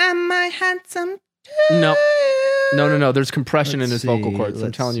 Am I handsome No. you? No. There's compression in Let's his vocal see, cords. I'm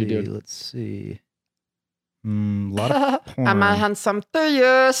let's telling you, see, dude. Let's see. A lot of porn. Am I handsome to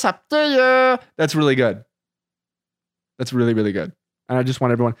you? It's up to you. That's really good. That's really, really good. And I just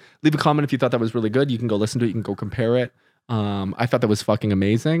want everyone leave a comment if you thought that was really good. You can go listen to it. You can go compare it. I thought that was fucking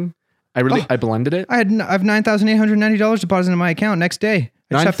amazing. I blended it. I have $9,890 deposited in my account next day.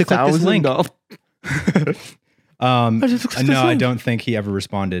 I just have to click this link. $9,000. No, I don't think he ever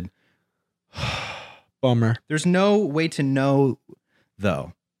responded. Bummer. There's no way to know,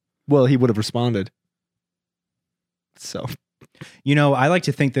 though. Well, he would have responded. So I like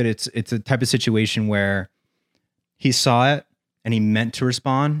to think that it's a type of situation where he saw it and he meant to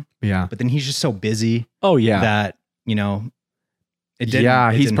respond, yeah. but then he's just so busy Oh yeah. that it didn't. Yeah,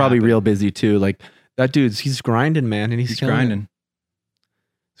 it he's didn't probably happen. real busy too. Like that dude's he's grinding, man, and he's He's killing it. grinding,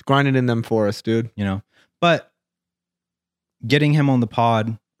 He's grinding in them for us, dude. But getting him on the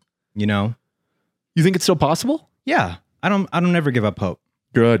pod, You think it's still possible? yeah, I don't ever give up hope.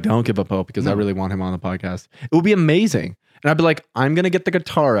 Good. Don't give up hope because I No. really want him on the podcast. It would be amazing. And I'd be like, I'm gonna get the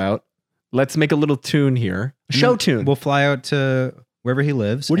guitar out. Let's make a little tune here. A show tune. We'll fly out to wherever he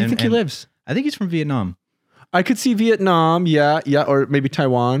lives. Where do you and- think he and lives? I think he's from Vietnam. I could see Vietnam. Yeah, or maybe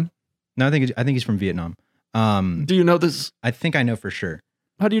Taiwan. No, I think he's from Vietnam. Do you know this? I think I know for sure.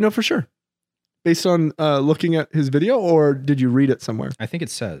 How do you know for sure? Based on looking at his video, or did you read it somewhere? I think it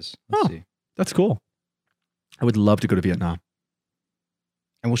says. Let's see. That's cool. I would love to go to Vietnam.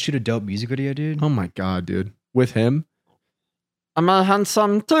 And we'll shoot a dope music video, dude. Oh my God, dude. With him. I'm a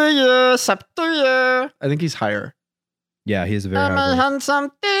handsome to you, sub to you. I think he's higher. Yeah, he is a very I'm high a voice.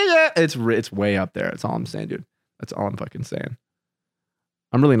 handsome to you. It's way up there. That's all I'm saying, dude. That's all I'm fucking saying.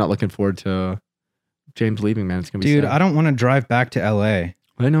 I'm really not looking forward to James leaving, man. It's gonna be Dude, sad. I don't want to drive back to LA.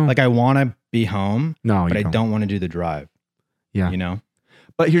 I know. Like, I want to be home, no, but you I don't want to do the drive. Yeah. You know?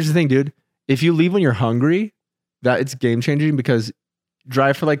 But here's the thing, dude. If you leave when you're hungry, that it's game changing because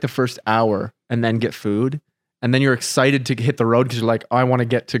drive for like the first hour and then get food. And then you're excited to hit the road because you're like, oh, I want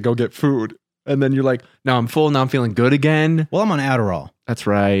to go get food. And then you're like, now I'm full. Now I'm feeling good again. Well, I'm on Adderall, That's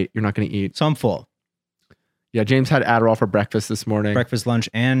right. You're not going to eat. so I'm full. Yeah. James had Adderall for breakfast this morning. Breakfast, lunch,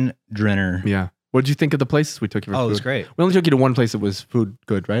 and dinner. Yeah. What did you think of the places we took you for Oh, food? it was great. We only took you to one place that was food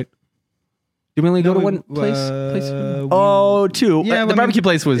good, right? Did we only go to one place? Two. Yeah, The barbecue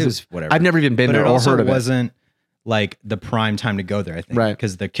place It was was whatever. I've never even been But there it or also heard of it. wasn't like the prime time to go there, I think. Right.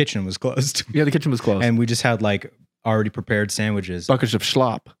 Because the kitchen was closed. Yeah, the kitchen was closed. And we just had like already prepared sandwiches. buckets of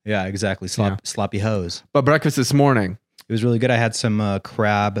slop. Yeah, exactly. Sloppy hose. But breakfast this morning. It was really good. I had some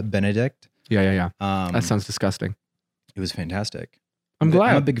crab Benedict. Yeah. That That sounds disgusting. It was fantastic. I'm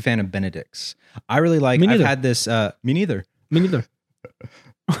glad. I'm a big fan of Benedicts. I really like. Me I've neither. had this. Me neither. Me neither.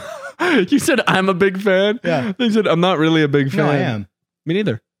 You said I'm a big fan. Yeah. You said I'm not really a big fan. No, I am. Me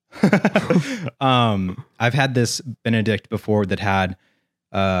neither. I've had this Benedict before that had.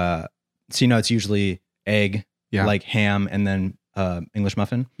 So it's usually egg, Yeah. like ham, and then English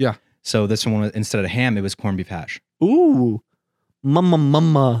muffin. Yeah. So this one, instead of ham, it was corned beef hash. Ooh,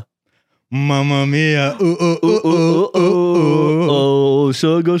 mama. Mamma mia! Ooh, ooh, ooh, Ooh, ooh, ooh, ooh. oh,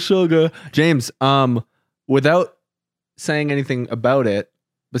 sugar. James, without saying anything about it,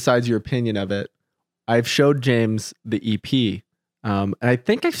 besides your opinion of it, I've showed James the EP. And I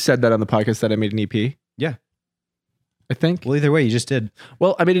think I've said that on the podcast that I made an EP. Yeah. I think. Well, either way, you just did.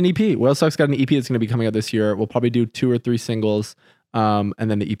 Well, I made an EP. Whale Sock's got an EP that's going to be coming out this year. We'll probably do 2 or 3 singles. And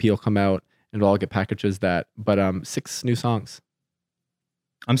then the EP will come out and it'll all get packages that. But 6 new songs.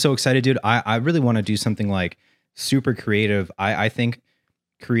 I'm so excited, dude. I really want to do something like super creative. I think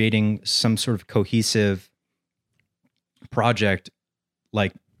creating some sort of cohesive project,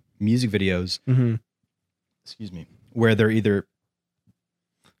 like music videos, Mm-hmm. excuse me, where they're either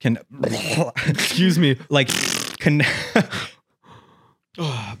can Excuse me. like can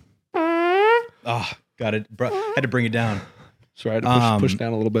oh, got it. Had to bring it down. Sorry, I had to push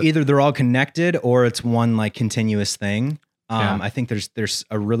down a little bit. Either they're all connected or it's one like continuous thing. Yeah. I think there's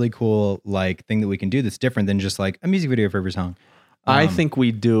a really cool like thing that we can do that's different than just like a music video for every song. I think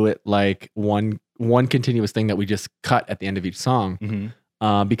we do it like one continuous thing that we just cut at the end of each song,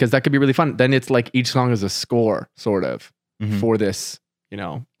 Mhm. because that could be really fun. Then it's like each song is a score, sort of, Mhm. for this, if for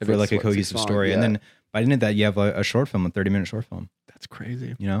it's, like a what, 6 cohesive songs, story. yeah. And then by the end of that, you have a short film, a 30-minute short film, that's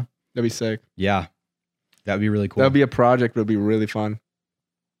crazy. you know? That'd be sick. Yeah. That'd be really cool. That'd be a project, but it'd be really fun.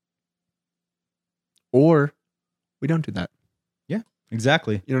 Or we don't do that.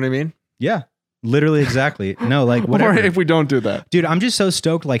 exactly. You know what I mean? Yeah. Literally exactly. No, like whatever. Or if we don't do that. Dude, I'm just so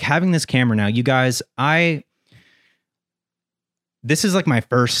stoked like having this camera now. You guys, this is like my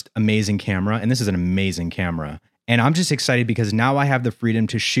first amazing camera, and this is an amazing camera. And I'm just excited because now I have the freedom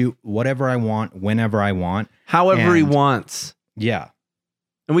to shoot whatever I want, whenever I want. However he And- wants. Yeah.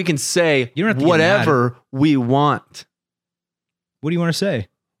 And we can say You don't have to get mad. whatever we want. What do you want to say?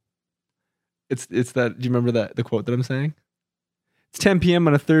 It's that. Do you remember the quote that I'm saying? It's 10 p.m.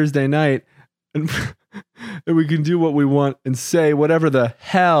 on a Thursday night, and and we can do what we want and say whatever the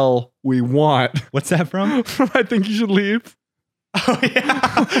hell we want. What's that from? I think you should leave. Oh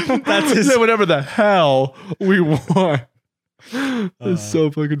yeah. That's his. Say whatever the hell we want. It's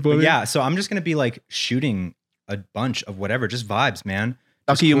so fucking funny. Yeah, so I'm just going to be like shooting a bunch of whatever, just vibes, man.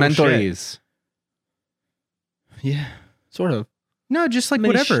 Just cool shit. Documentaries. Yeah. Sort of. No, just like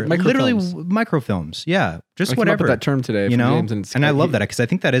Mini whatever. microfilms. Literally microfilms. Yeah. Just I came up whatever. with that term today You from know? James, And I love that because I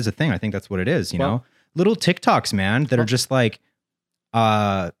think that is a thing. I think that's what it is, you Well- know? Little TikToks, man, that are just like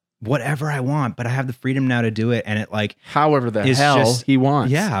whatever I want, but I have the freedom now to do it and it like However the It's hell just- he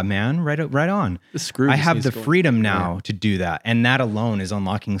wants. yeah, man, right on. The screw I just have needs the to go. freedom now to do that. And that alone is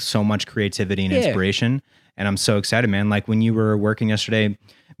unlocking so much creativity and Yeah. inspiration. And I'm so excited, man. Like when you were working yesterday,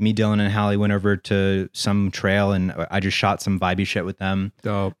 me, Dylan, and Hallie went over to some trail and I just shot some vibey shit with them.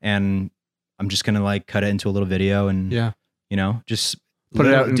 Dope. And I'm just going to like cut it into a little video and, Yeah. you know, just Put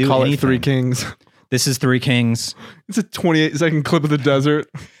it out and do call it anything. Three Kings. This is Three Kings. It's a 28-second clip of the desert.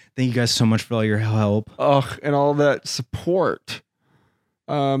 Thank you guys so much for all your help. Ugh, and all that support.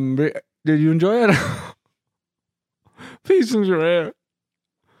 Did you enjoy it? Please enjoy it.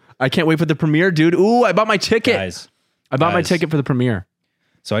 I can't wait for the premiere, dude. Ooh, I bought my ticket. Guys, I bought my ticket for the premiere.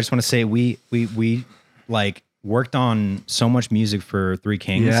 so I just want to say we like worked on so much music for Three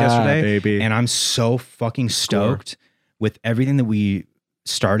Kings yesterday, baby. and I'm so fucking stoked with everything that we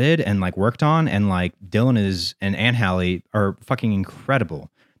started and like worked on, and like Dylan and Anne Hallie are fucking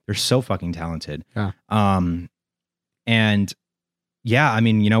incredible. They're so fucking talented. Yeah. And yeah, I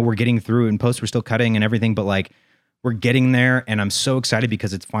mean, we're getting through in post, we're still cutting and everything, but like we're getting there, and I'm so excited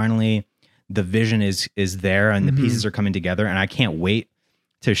because it's finally, the vision is there, and the pieces are coming together, and I can't wait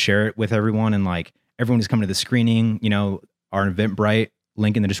to share it with everyone. And like everyone who's coming to the screening, our Eventbrite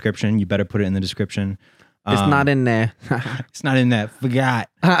link in the description. You better put it in the description. It's not in there. It's not in that. Forgot.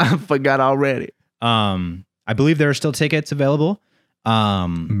 Forgot already. I believe there are still tickets available.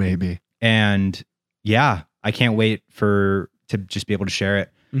 Maybe. And yeah, I can't wait to just be able to share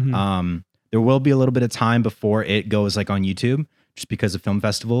it. There will be a little bit of time before it goes like on YouTube, just because of film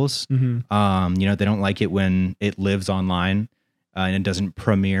festivals. They don't like it when it lives online and it doesn't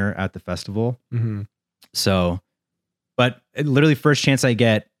premiere at the festival. So, but literally first chance I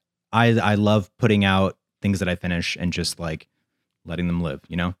get, I love putting out things that I finish and just like letting them live,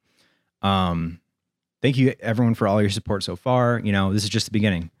 Thank you everyone for all your support so far. This is just the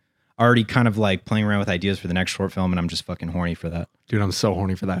beginning. Already kind of like playing around with ideas for the next short film, and I'm just fucking horny for that. Dude, I'm so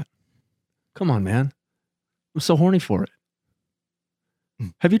horny for that. Come on, man. I'm so horny for it.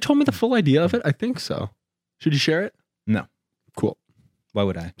 Have you told me the full idea of it? I think so. Should you share it? No. Cool. Why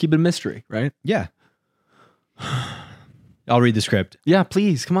would I? Keep it a mystery, right? Yeah. I'll read the script. Yeah,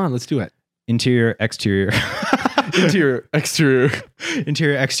 please. Come on, let's do it. Interior, exterior. Interior, exterior.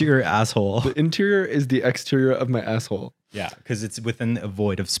 Interior, exterior, asshole. The interior is the exterior of my asshole. Yeah, because it's within a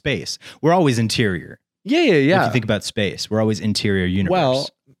void of space. We're always interior. Yeah. If you think about space, we're always interior universe.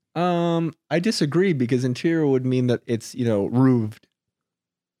 Well, I disagree, because interior would mean that it's, roofed.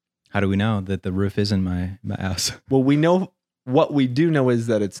 How do we know that the roof is in my house? Well, we know, what we do know is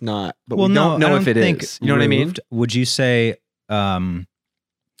that it's not, but we I don't know if it think is. You know what I mean? roofed. Would you say, I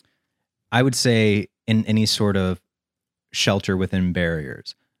would say in any sort of shelter within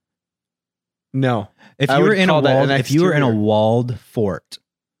barriers. No. If I you were would in call that an if you were in a exterior. walled fort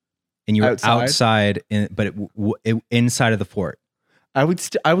and you were Outside? outside inside of the fort, I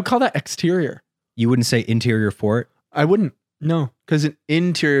would call that exterior. you wouldn't say interior fort. I wouldn't. No, because an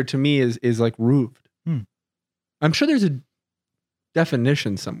interior to me is like roofed. I'm sure there's a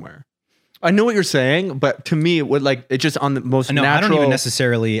definition somewhere. I know what you're saying, but to me, it's just on the most No, natural. I don't even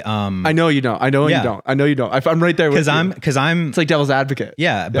necessarily. I know you don't. I know Yeah. you don't. I know you don't. I'm right there with you. Because I'm. It's like devil's advocate.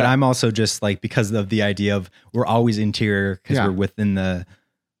 Yeah, but Yeah. I'm also just like, because of the idea of we're always interior because Yeah. we're within the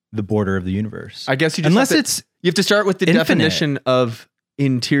border of the universe. I guess you just Unless have to, it's you have to start with the infinite. definition of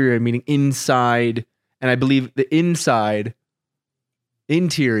interior, meaning inside, and I believe the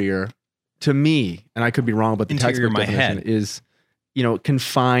interior, to me, and I could be wrong, but the Interior textbook my definition head. is,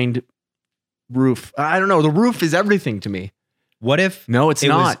 confined roof. I don't know. The roof is everything to me. what if No, it's it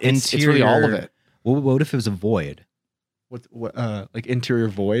was not. It's really all of interior- it. what if it was a void? What like interior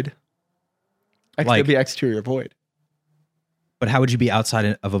void? Could Like- be exterior void. But how would you be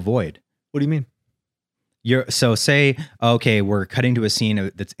outside of a void? What do you mean? So say, okay, we're cutting to a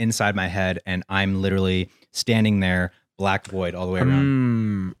scene that's inside my head, and I'm literally standing there, black void all the way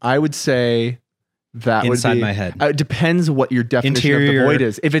around. I would say that Inside would be, my head. It depends what your definition of Interior the void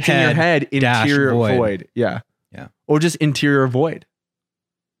is. If it's in your head, dash interior void. void. Yeah. Yeah. Or just interior void.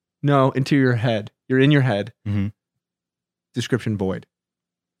 No, interior head. You're in your head. Mhm. Description void.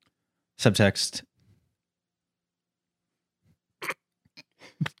 Subtext.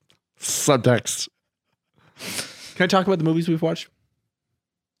 Subtext. Can I talk about the movies we've watched?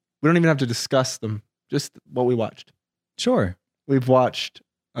 We don't even have to discuss them. Just what we watched. Sure. We've watched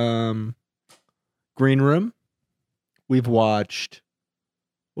Green Room. We've watched,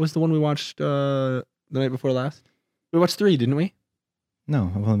 what was the one we watched the night before last? We watched 3, didn't we?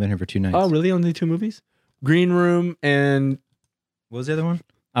 No, I've only been here for 2 nights. Oh, really? Only 2 movies? Green Room and What was the other one?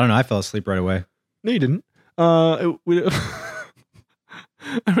 I don't know. I fell asleep right away. no, you didn't. I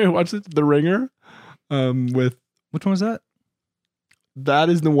watched The Ringer. With Which one was that? that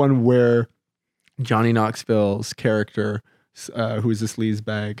is the one where Johnny Knoxville's character, who is a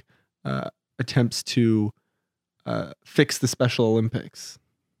sleazebag, attempts to fix the Special Olympics.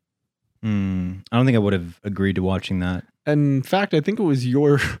 I don't think I would have agreed to watching that. In fact, I think it was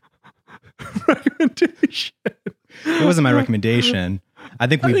your recommendation. It wasn't my recommendation. I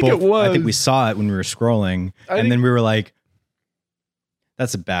think we saw it when we were scrolling, and then we were like,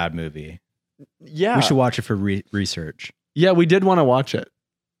 "That's a bad movie. Yeah, we should watch it for research." Yeah, we did want to watch it.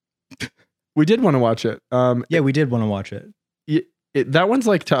 We did want to watch it. Yeah, we did want to watch it. That one's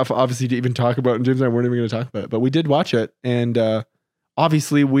like tough, obviously, to even talk about. And James and I weren't even going to talk about it, but we did watch it, and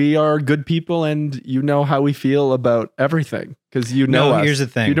obviously, we are good people, and you know how we feel about everything because you know us. Here's the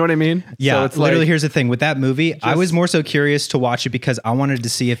thing. You know what I mean? Yeah, so it's literally. Like, here's the thing with that movie. I was more so curious to watch it because I wanted to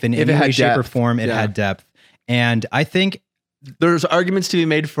see if in any way, shape, or form it had depth, and I think there's arguments to be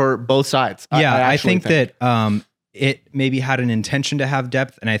made for both sides. Yeah, I think that it maybe had an intention to have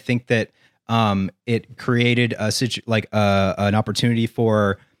depth, and I think that it created an opportunity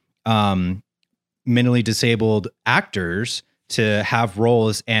for mentally disabled actors to have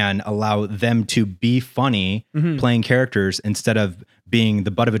roles and allow them to be funny playing characters instead of being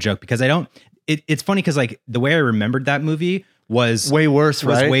the butt of a joke. Because it's funny because like the way I remembered that movie was way worse,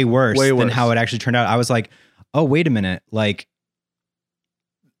 right? Way worse than how it actually turned out. I was like, oh, wait a minute. Like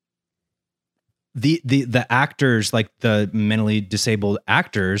the actors, like the mentally disabled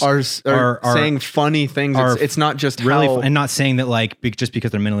actors are saying funny things. It's not just really and not saying that like just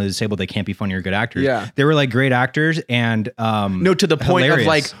because they're mentally disabled they can't be funny or good actors. Yeah, they were like great actors and no, to the point hilarious. Of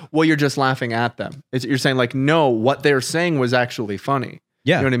like, well, you're just laughing at them. You're saying like, no, what they're saying was actually funny.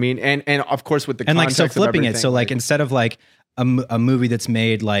 Yeah, you know what I mean. And of course with the and like so flipping it. So like instead of like a movie that's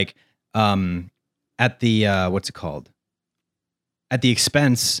made like at the what's it called, at the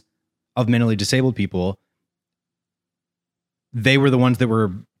expense of mentally disabled people, they were the ones that were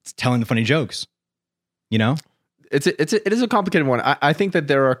telling the funny jokes, you know? It is a complicated one. I think that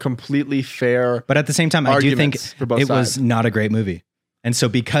there are completely fair, but at the same time, I do think it was not a great movie. And so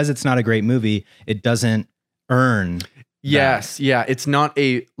because it's not a great movie, it doesn't earn. Yes. That. Yeah. It's not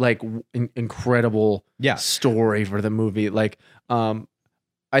a like incredible story for the movie. Like,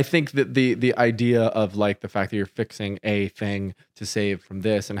 I think that the idea of like the fact that you're fixing a thing to save from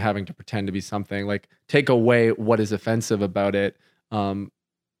this and having to pretend to be something, like take away what is offensive about it. You know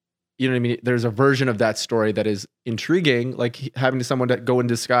what I mean? There's a version of that story that is intriguing, like having someone to go in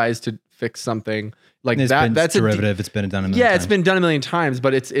disguise to fix something like that. That's derivative. It's been done a million times. It's been done a million times,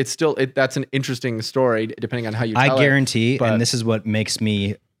 but it's still that's an interesting story depending on how you tell it. I guarantee, and this is what makes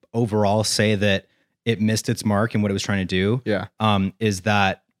me overall say that it missed its mark and what it was trying to do. Yeah. Is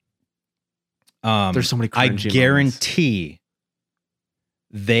that there's so many cringy I guarantee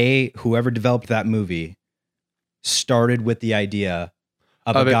whoever developed that movie started with the idea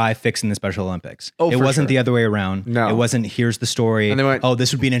of a guy fixing the Special Olympics. It wasn't the other way around. No. It wasn't here's the story. And they went, oh,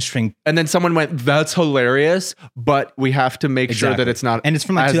 this would be an interesting. And then someone went, that's hilarious, but we have to make sure that it's not. And it's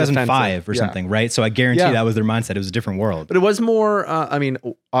from like 2005 or something, right? So I guarantee that was their mindset. It was a different world. But it was more, I mean,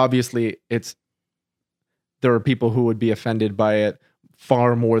 obviously there are people who would be offended by it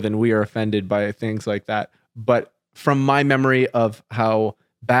far more than we are offended by things like that. But from my memory of how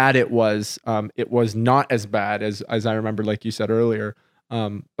bad it was not as bad as I remember, like you said earlier.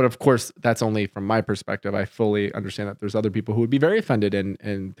 But of course, that's only from my perspective. I fully understand that there's other people who would be very offended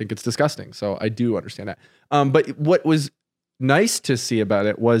and think it's disgusting. So I do understand that. But what was nice to see about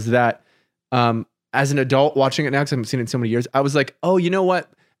it was that as an adult watching it now, because I haven't seen it in so many years, I was like, oh, you know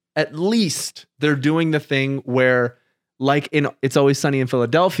what? At least they're doing the thing where, like in It's Always Sunny in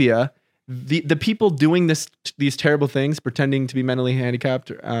Philadelphia, the people doing these terrible things, pretending to be mentally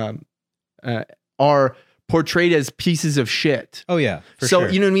handicapped, are portrayed as pieces of shit. Oh yeah, so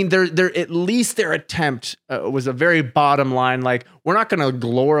you know what I mean. They're at least their attempt was a very bottom line. Like, we're not going to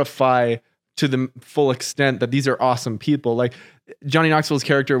glorify to the full extent that these are awesome people. Like Johnny Knoxville's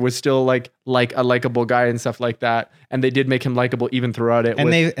character was still like a likable guy and stuff like that, and they did make him likable even throughout it.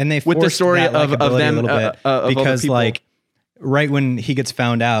 And they with the story of them a little bit because like right when he gets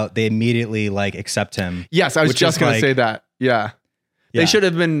found out, they immediately like accept him. Yes, I was just going to say that. Yeah. They should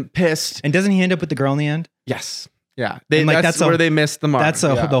have been pissed. And doesn't he end up with the girl in the end? Yes. Yeah. That's where they missed the mark. That's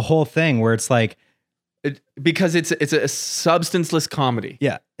the whole thing where it's like, because it's a substanceless comedy.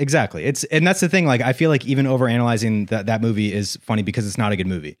 Yeah, exactly. And that's the thing. Like, I feel like even overanalyzing that movie is funny because it's not a good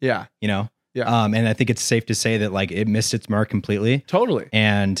movie. Yeah. You know? Yeah. And I think it's safe to say that like it missed its mark completely. Totally.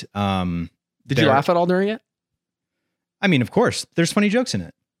 And did you laugh at all during it? I mean, of course. There's funny jokes in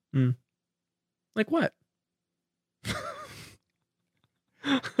it. Mm. Like what?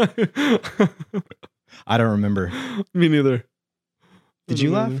 I don't remember. Me neither. Did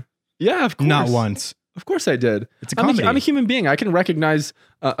you laugh? Yeah, of course. Not once. Of course I did. It's a comedy. I'm a human being. I can recognize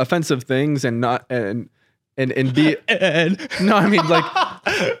offensive things and not and be. No, I mean like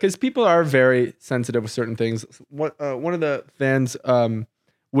because people are very sensitive with certain things. One of the fans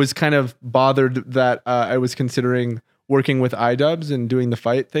was kind of bothered that I was considering working with iDubbbz and doing the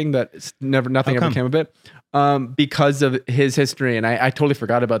fight thing that nothing ever came of it because of his history. And I totally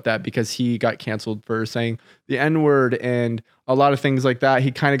forgot about that because he got canceled for saying the N-word and a lot of things like that.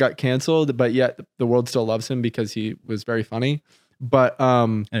 He kind of got canceled, but yet the world still loves him because he was very funny. But I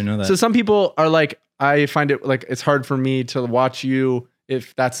didn't know that. So some people are like, I find it like it's hard for me to watch you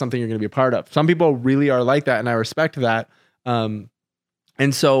if that's something you're going to be a part of. Some people really are like that, and I respect that.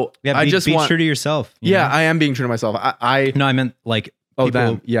 And so I just be want true to yourself. Yeah, I am being true to myself. I meant like people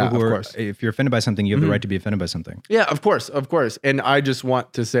them. Yeah, who of are, course. If you're offended by something, you have the right to be offended by something. Yeah, of course. And I just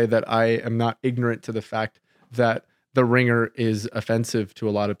want to say that I am not ignorant to the fact that The Ringer is offensive to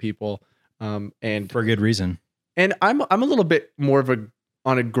a lot of people, and for good reason. And I'm a little bit more of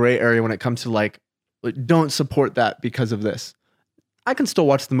on a gray area when it comes to like don't support that because of this. I can still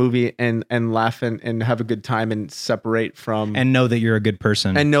watch the movie and laugh and have a good time and separate from and know that you're a good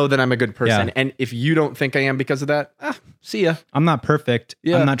person and know that I'm a good person. Yeah. And if you don't think I am because of that, see ya. I'm not perfect.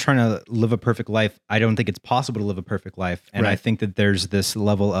 Yeah. I'm not trying to live a perfect life. I don't think it's possible to live a perfect life. And Right. I think that there's this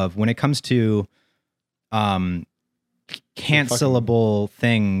level of when it comes to cancelable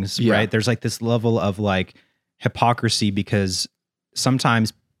things, Yeah. right? There's like this level of like hypocrisy because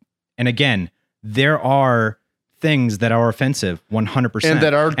sometimes, and again, there are things that are offensive 100% And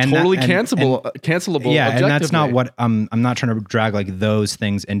that are totally cancelable. Yeah, and that's not objectively. what I'm not trying to drag like those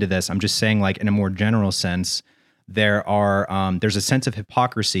things into this. I'm just saying like in a more general sense, there's a sense of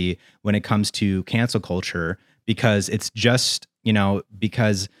hypocrisy when it comes to cancel culture because it's just,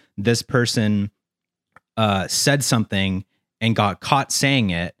 because this person said something and got caught saying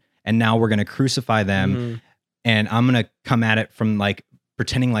it, and now we're going to crucify them, Mm-hmm. and I'm going to come at it from like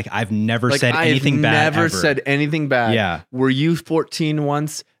pretending like I've never said anything bad. Never ever. said anything bad. Yeah. Were you 14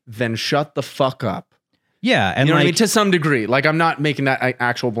 once? Then shut the fuck up. Yeah, and You know what I like mean? To some degree. Like, I'm not making that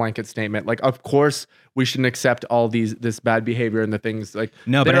actual blanket statement. Like, of course, we shouldn't accept all this bad behavior and the things like.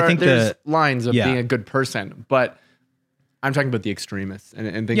 No, but I think there's lines of yeah. being a good person. But I'm talking about the extremists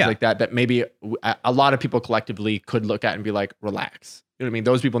and things Yeah. like that. That maybe a lot of people collectively could look at and be like, relax. You know what I mean?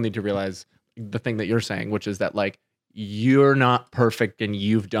 Those people need to realize the thing that you're saying, which is that like you're not perfect and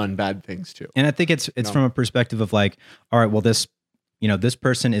you've done bad things too. And I think it's from a perspective of like, all right, well, this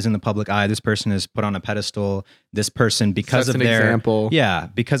person is in the public eye. This person is put on a pedestal. This person, because Sets of an their example.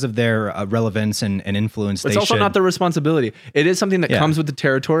 because of their relevance and influence, It's also not their responsibility. It is something that Yeah. comes with the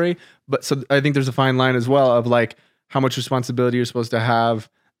territory, but so I think there's a fine line as well of like how much responsibility you're supposed to have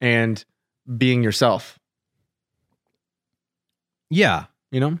and being yourself. Yeah,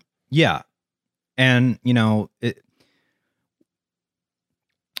 You know? yeah, and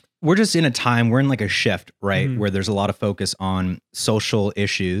we're just in a time. We're in like a shift, right, Mhm. where there's a lot of focus on social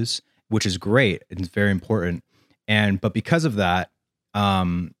issues, which is great. It's very important, but because of that,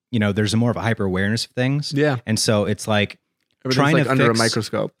 there's more of a hyper awareness of things. Yeah. And so it's like Everything's trying like to under fix, a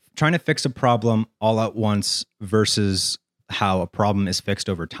microscope. trying to fix a problem all at once versus how a problem is fixed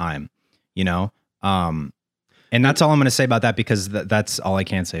over time, and that's all I'm going to say about that because that's all I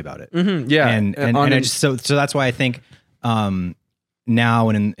can say about it. Mm-hmm. Yeah. And I just, so that's why I think now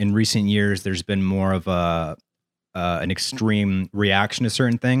and in recent years, there's been more of an extreme reaction to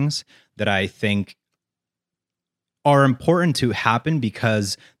certain things that I think are important to happen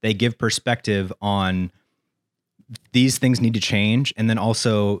because they give perspective on these things need to change, and then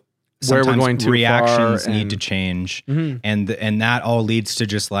also Where we're sometimes going too reactions far need and- to change, Mhm. and that all leads to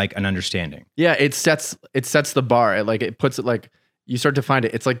just like an understanding. Yeah, it sets the bar. Like it puts it like you start to find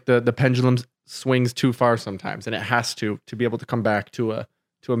it. It's like the pendulum swings too far sometimes, and it has to be able to come back to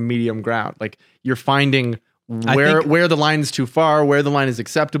a medium ground. Like you're finding where the line is too far, where the line is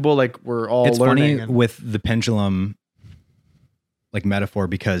acceptable. Like we're all It's learning. funny with the pendulum like metaphor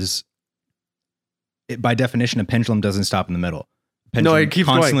because by definition a pendulum doesn't stop in the middle. Pendulum it keeps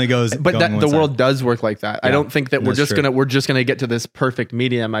constantly going. goes, But going the one side. world does work like that. I Yeah, don't think that we're that's just gonna get to this perfect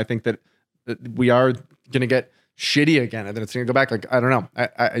medium. I think that we are gonna get shitty again, and then it's gonna go back. Like I don't know.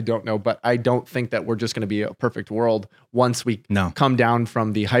 I don't know, but I don't think that we're just gonna be a perfect world once we No. come down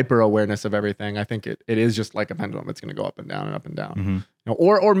from the hyper awareness of everything. I think it is just like a pendulum. It's gonna go up and down and up and down. Mhm.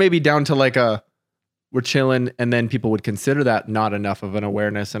 Or maybe down to like we're chilling, and then people would consider that not enough of an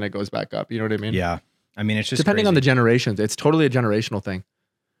awareness, and it goes back up. You know what I mean? Yeah. I mean, it's just Depending on the crazy. generations, it's totally a generational thing.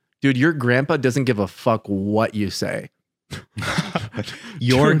 Dude, your grandpa doesn't give a fuck what you say.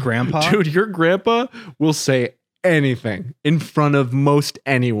 Your Dude, grandpa? Dude, your grandpa will say anything in front of most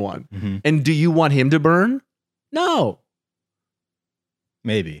anyone. Mhm. And do you want him to burn? No.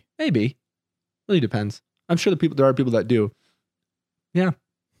 Maybe. Maybe. Really depends. I'm sure there are people that do. Yeah.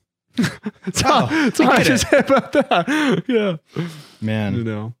 That's all Oh, that's all I I have get to it. say about that. Yeah. Man. You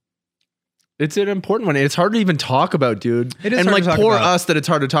know. It's an important one. It's hard to even talk about, dude. It is and hard like to talk poor about. us that it's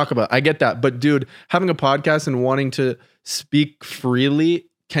hard to talk about. I get that. But dude, having a podcast and wanting to speak freely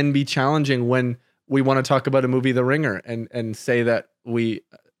can be challenging when we want to talk about a movie, The Ringer, and say that we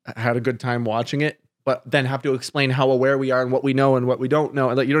had a good time watching it, but then have to explain how aware we are and what we know and what we don't know.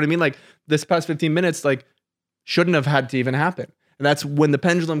 And like, you know what I mean? Like this past 15 minutes, like shouldn't have had to even happen. And that's when the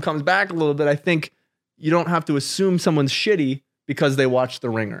pendulum comes back a little bit. I think you don't have to assume someone's shitty because they watch The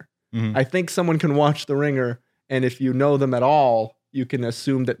Ringer. Mhm. I think someone can watch The Ringer, and if you know them at all, you can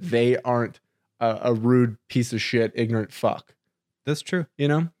assume that they aren't a rude piece of shit, ignorant fuck. That's true. You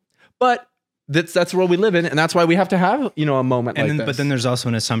know, but that's the world we live in, and that's why we have to have a moment And like then, this. but then there's also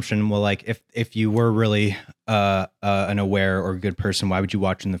an assumption. Well, like if you were really an aware or good person, why would you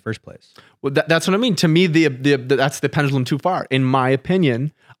watch in the first place? Well, that's what I mean. To me, that's the pendulum too far. In my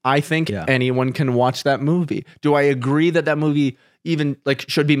opinion, I think Yeah. anyone can watch that movie. Do I agree that movie even like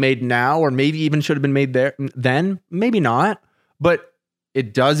should be made now, or maybe even should have been made then? Maybe not, but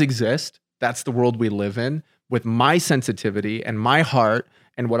it does exist. That's the world we live in. With my sensitivity and my heart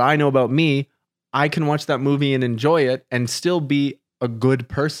and what I know about me, I can watch that movie and enjoy it and still be a good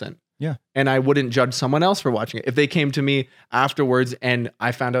person. Yeah. And I wouldn't judge someone else for watching it. If they came to me afterwards and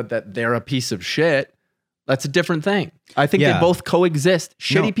I found out that they're a piece of shit, that's a different thing. I think Yeah. they both coexist.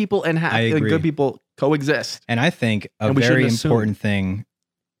 Shitty No, people and I agree. good people coexist. And I think a And we very shouldn't assume. important thing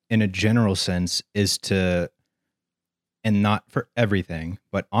in a general sense is to, and not for everything,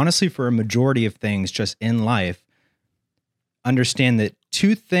 but honestly for a majority of things just in life, understand that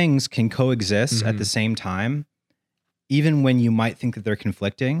two things can coexist at Mhm. the same time, even when you might think that they're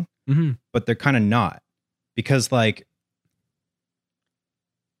conflicting, Mm-hmm. but they're kind of not. Because like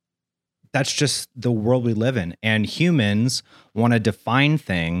that's just the world we live in. And humans want to define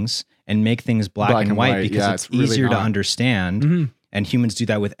things and make things black and white because Yeah, it's it's really easier to not. understand. Mm-hmm. And humans do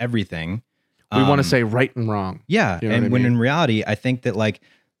that with everything. We want to Um, say right and wrong. yeah. you know And what I when mean? in reality, I think that like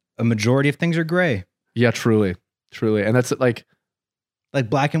a majority of things are gray, Yeah, truly. And that's like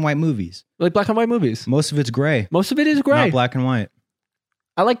black and white movies. black and white movies. Most of it's gray, Most of it is gray. not black and white.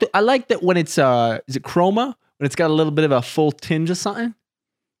 I like that when it's is it chroma? When it's got a little bit of a full tinge of something?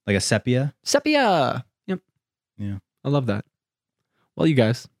 Like a sepia. Sepia. Yep. Yeah. I love that. Well, you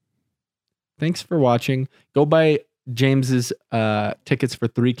guys, thanks for watching. Go buy James's tickets for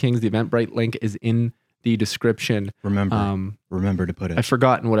Three Kings. The Eventbrite link is in the description. Remember to put I've it.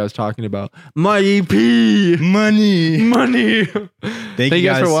 forgotten what I was talking about. My EP. Money. Money. Thank you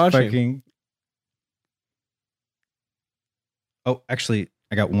guys for watching. fucking- Oh, actually,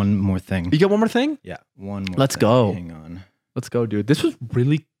 I got one more thing. You got one more thing? Yeah, one more. Let's thing. go. Hang on. Let's go, dude. This was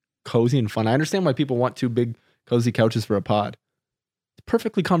really cozy and fun. I understand why people want two big cozy couches for a pod. It's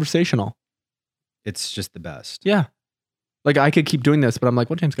perfectly conversational. It's just the best. Yeah. Like I could keep doing this, but I'm like,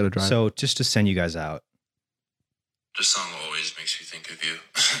 what time's got to drive? So just to send you guys out. This song always makes me think of you.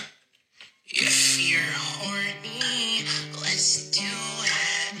 If you're horny, let's do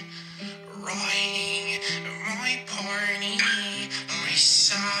it. Riding my pony, my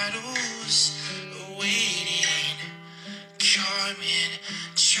saddle's waiting. Come in,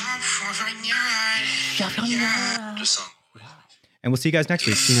 jump for a night. Yeah, this song always makes me And we'll see you guys next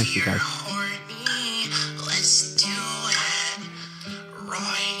week. See you next week, guys.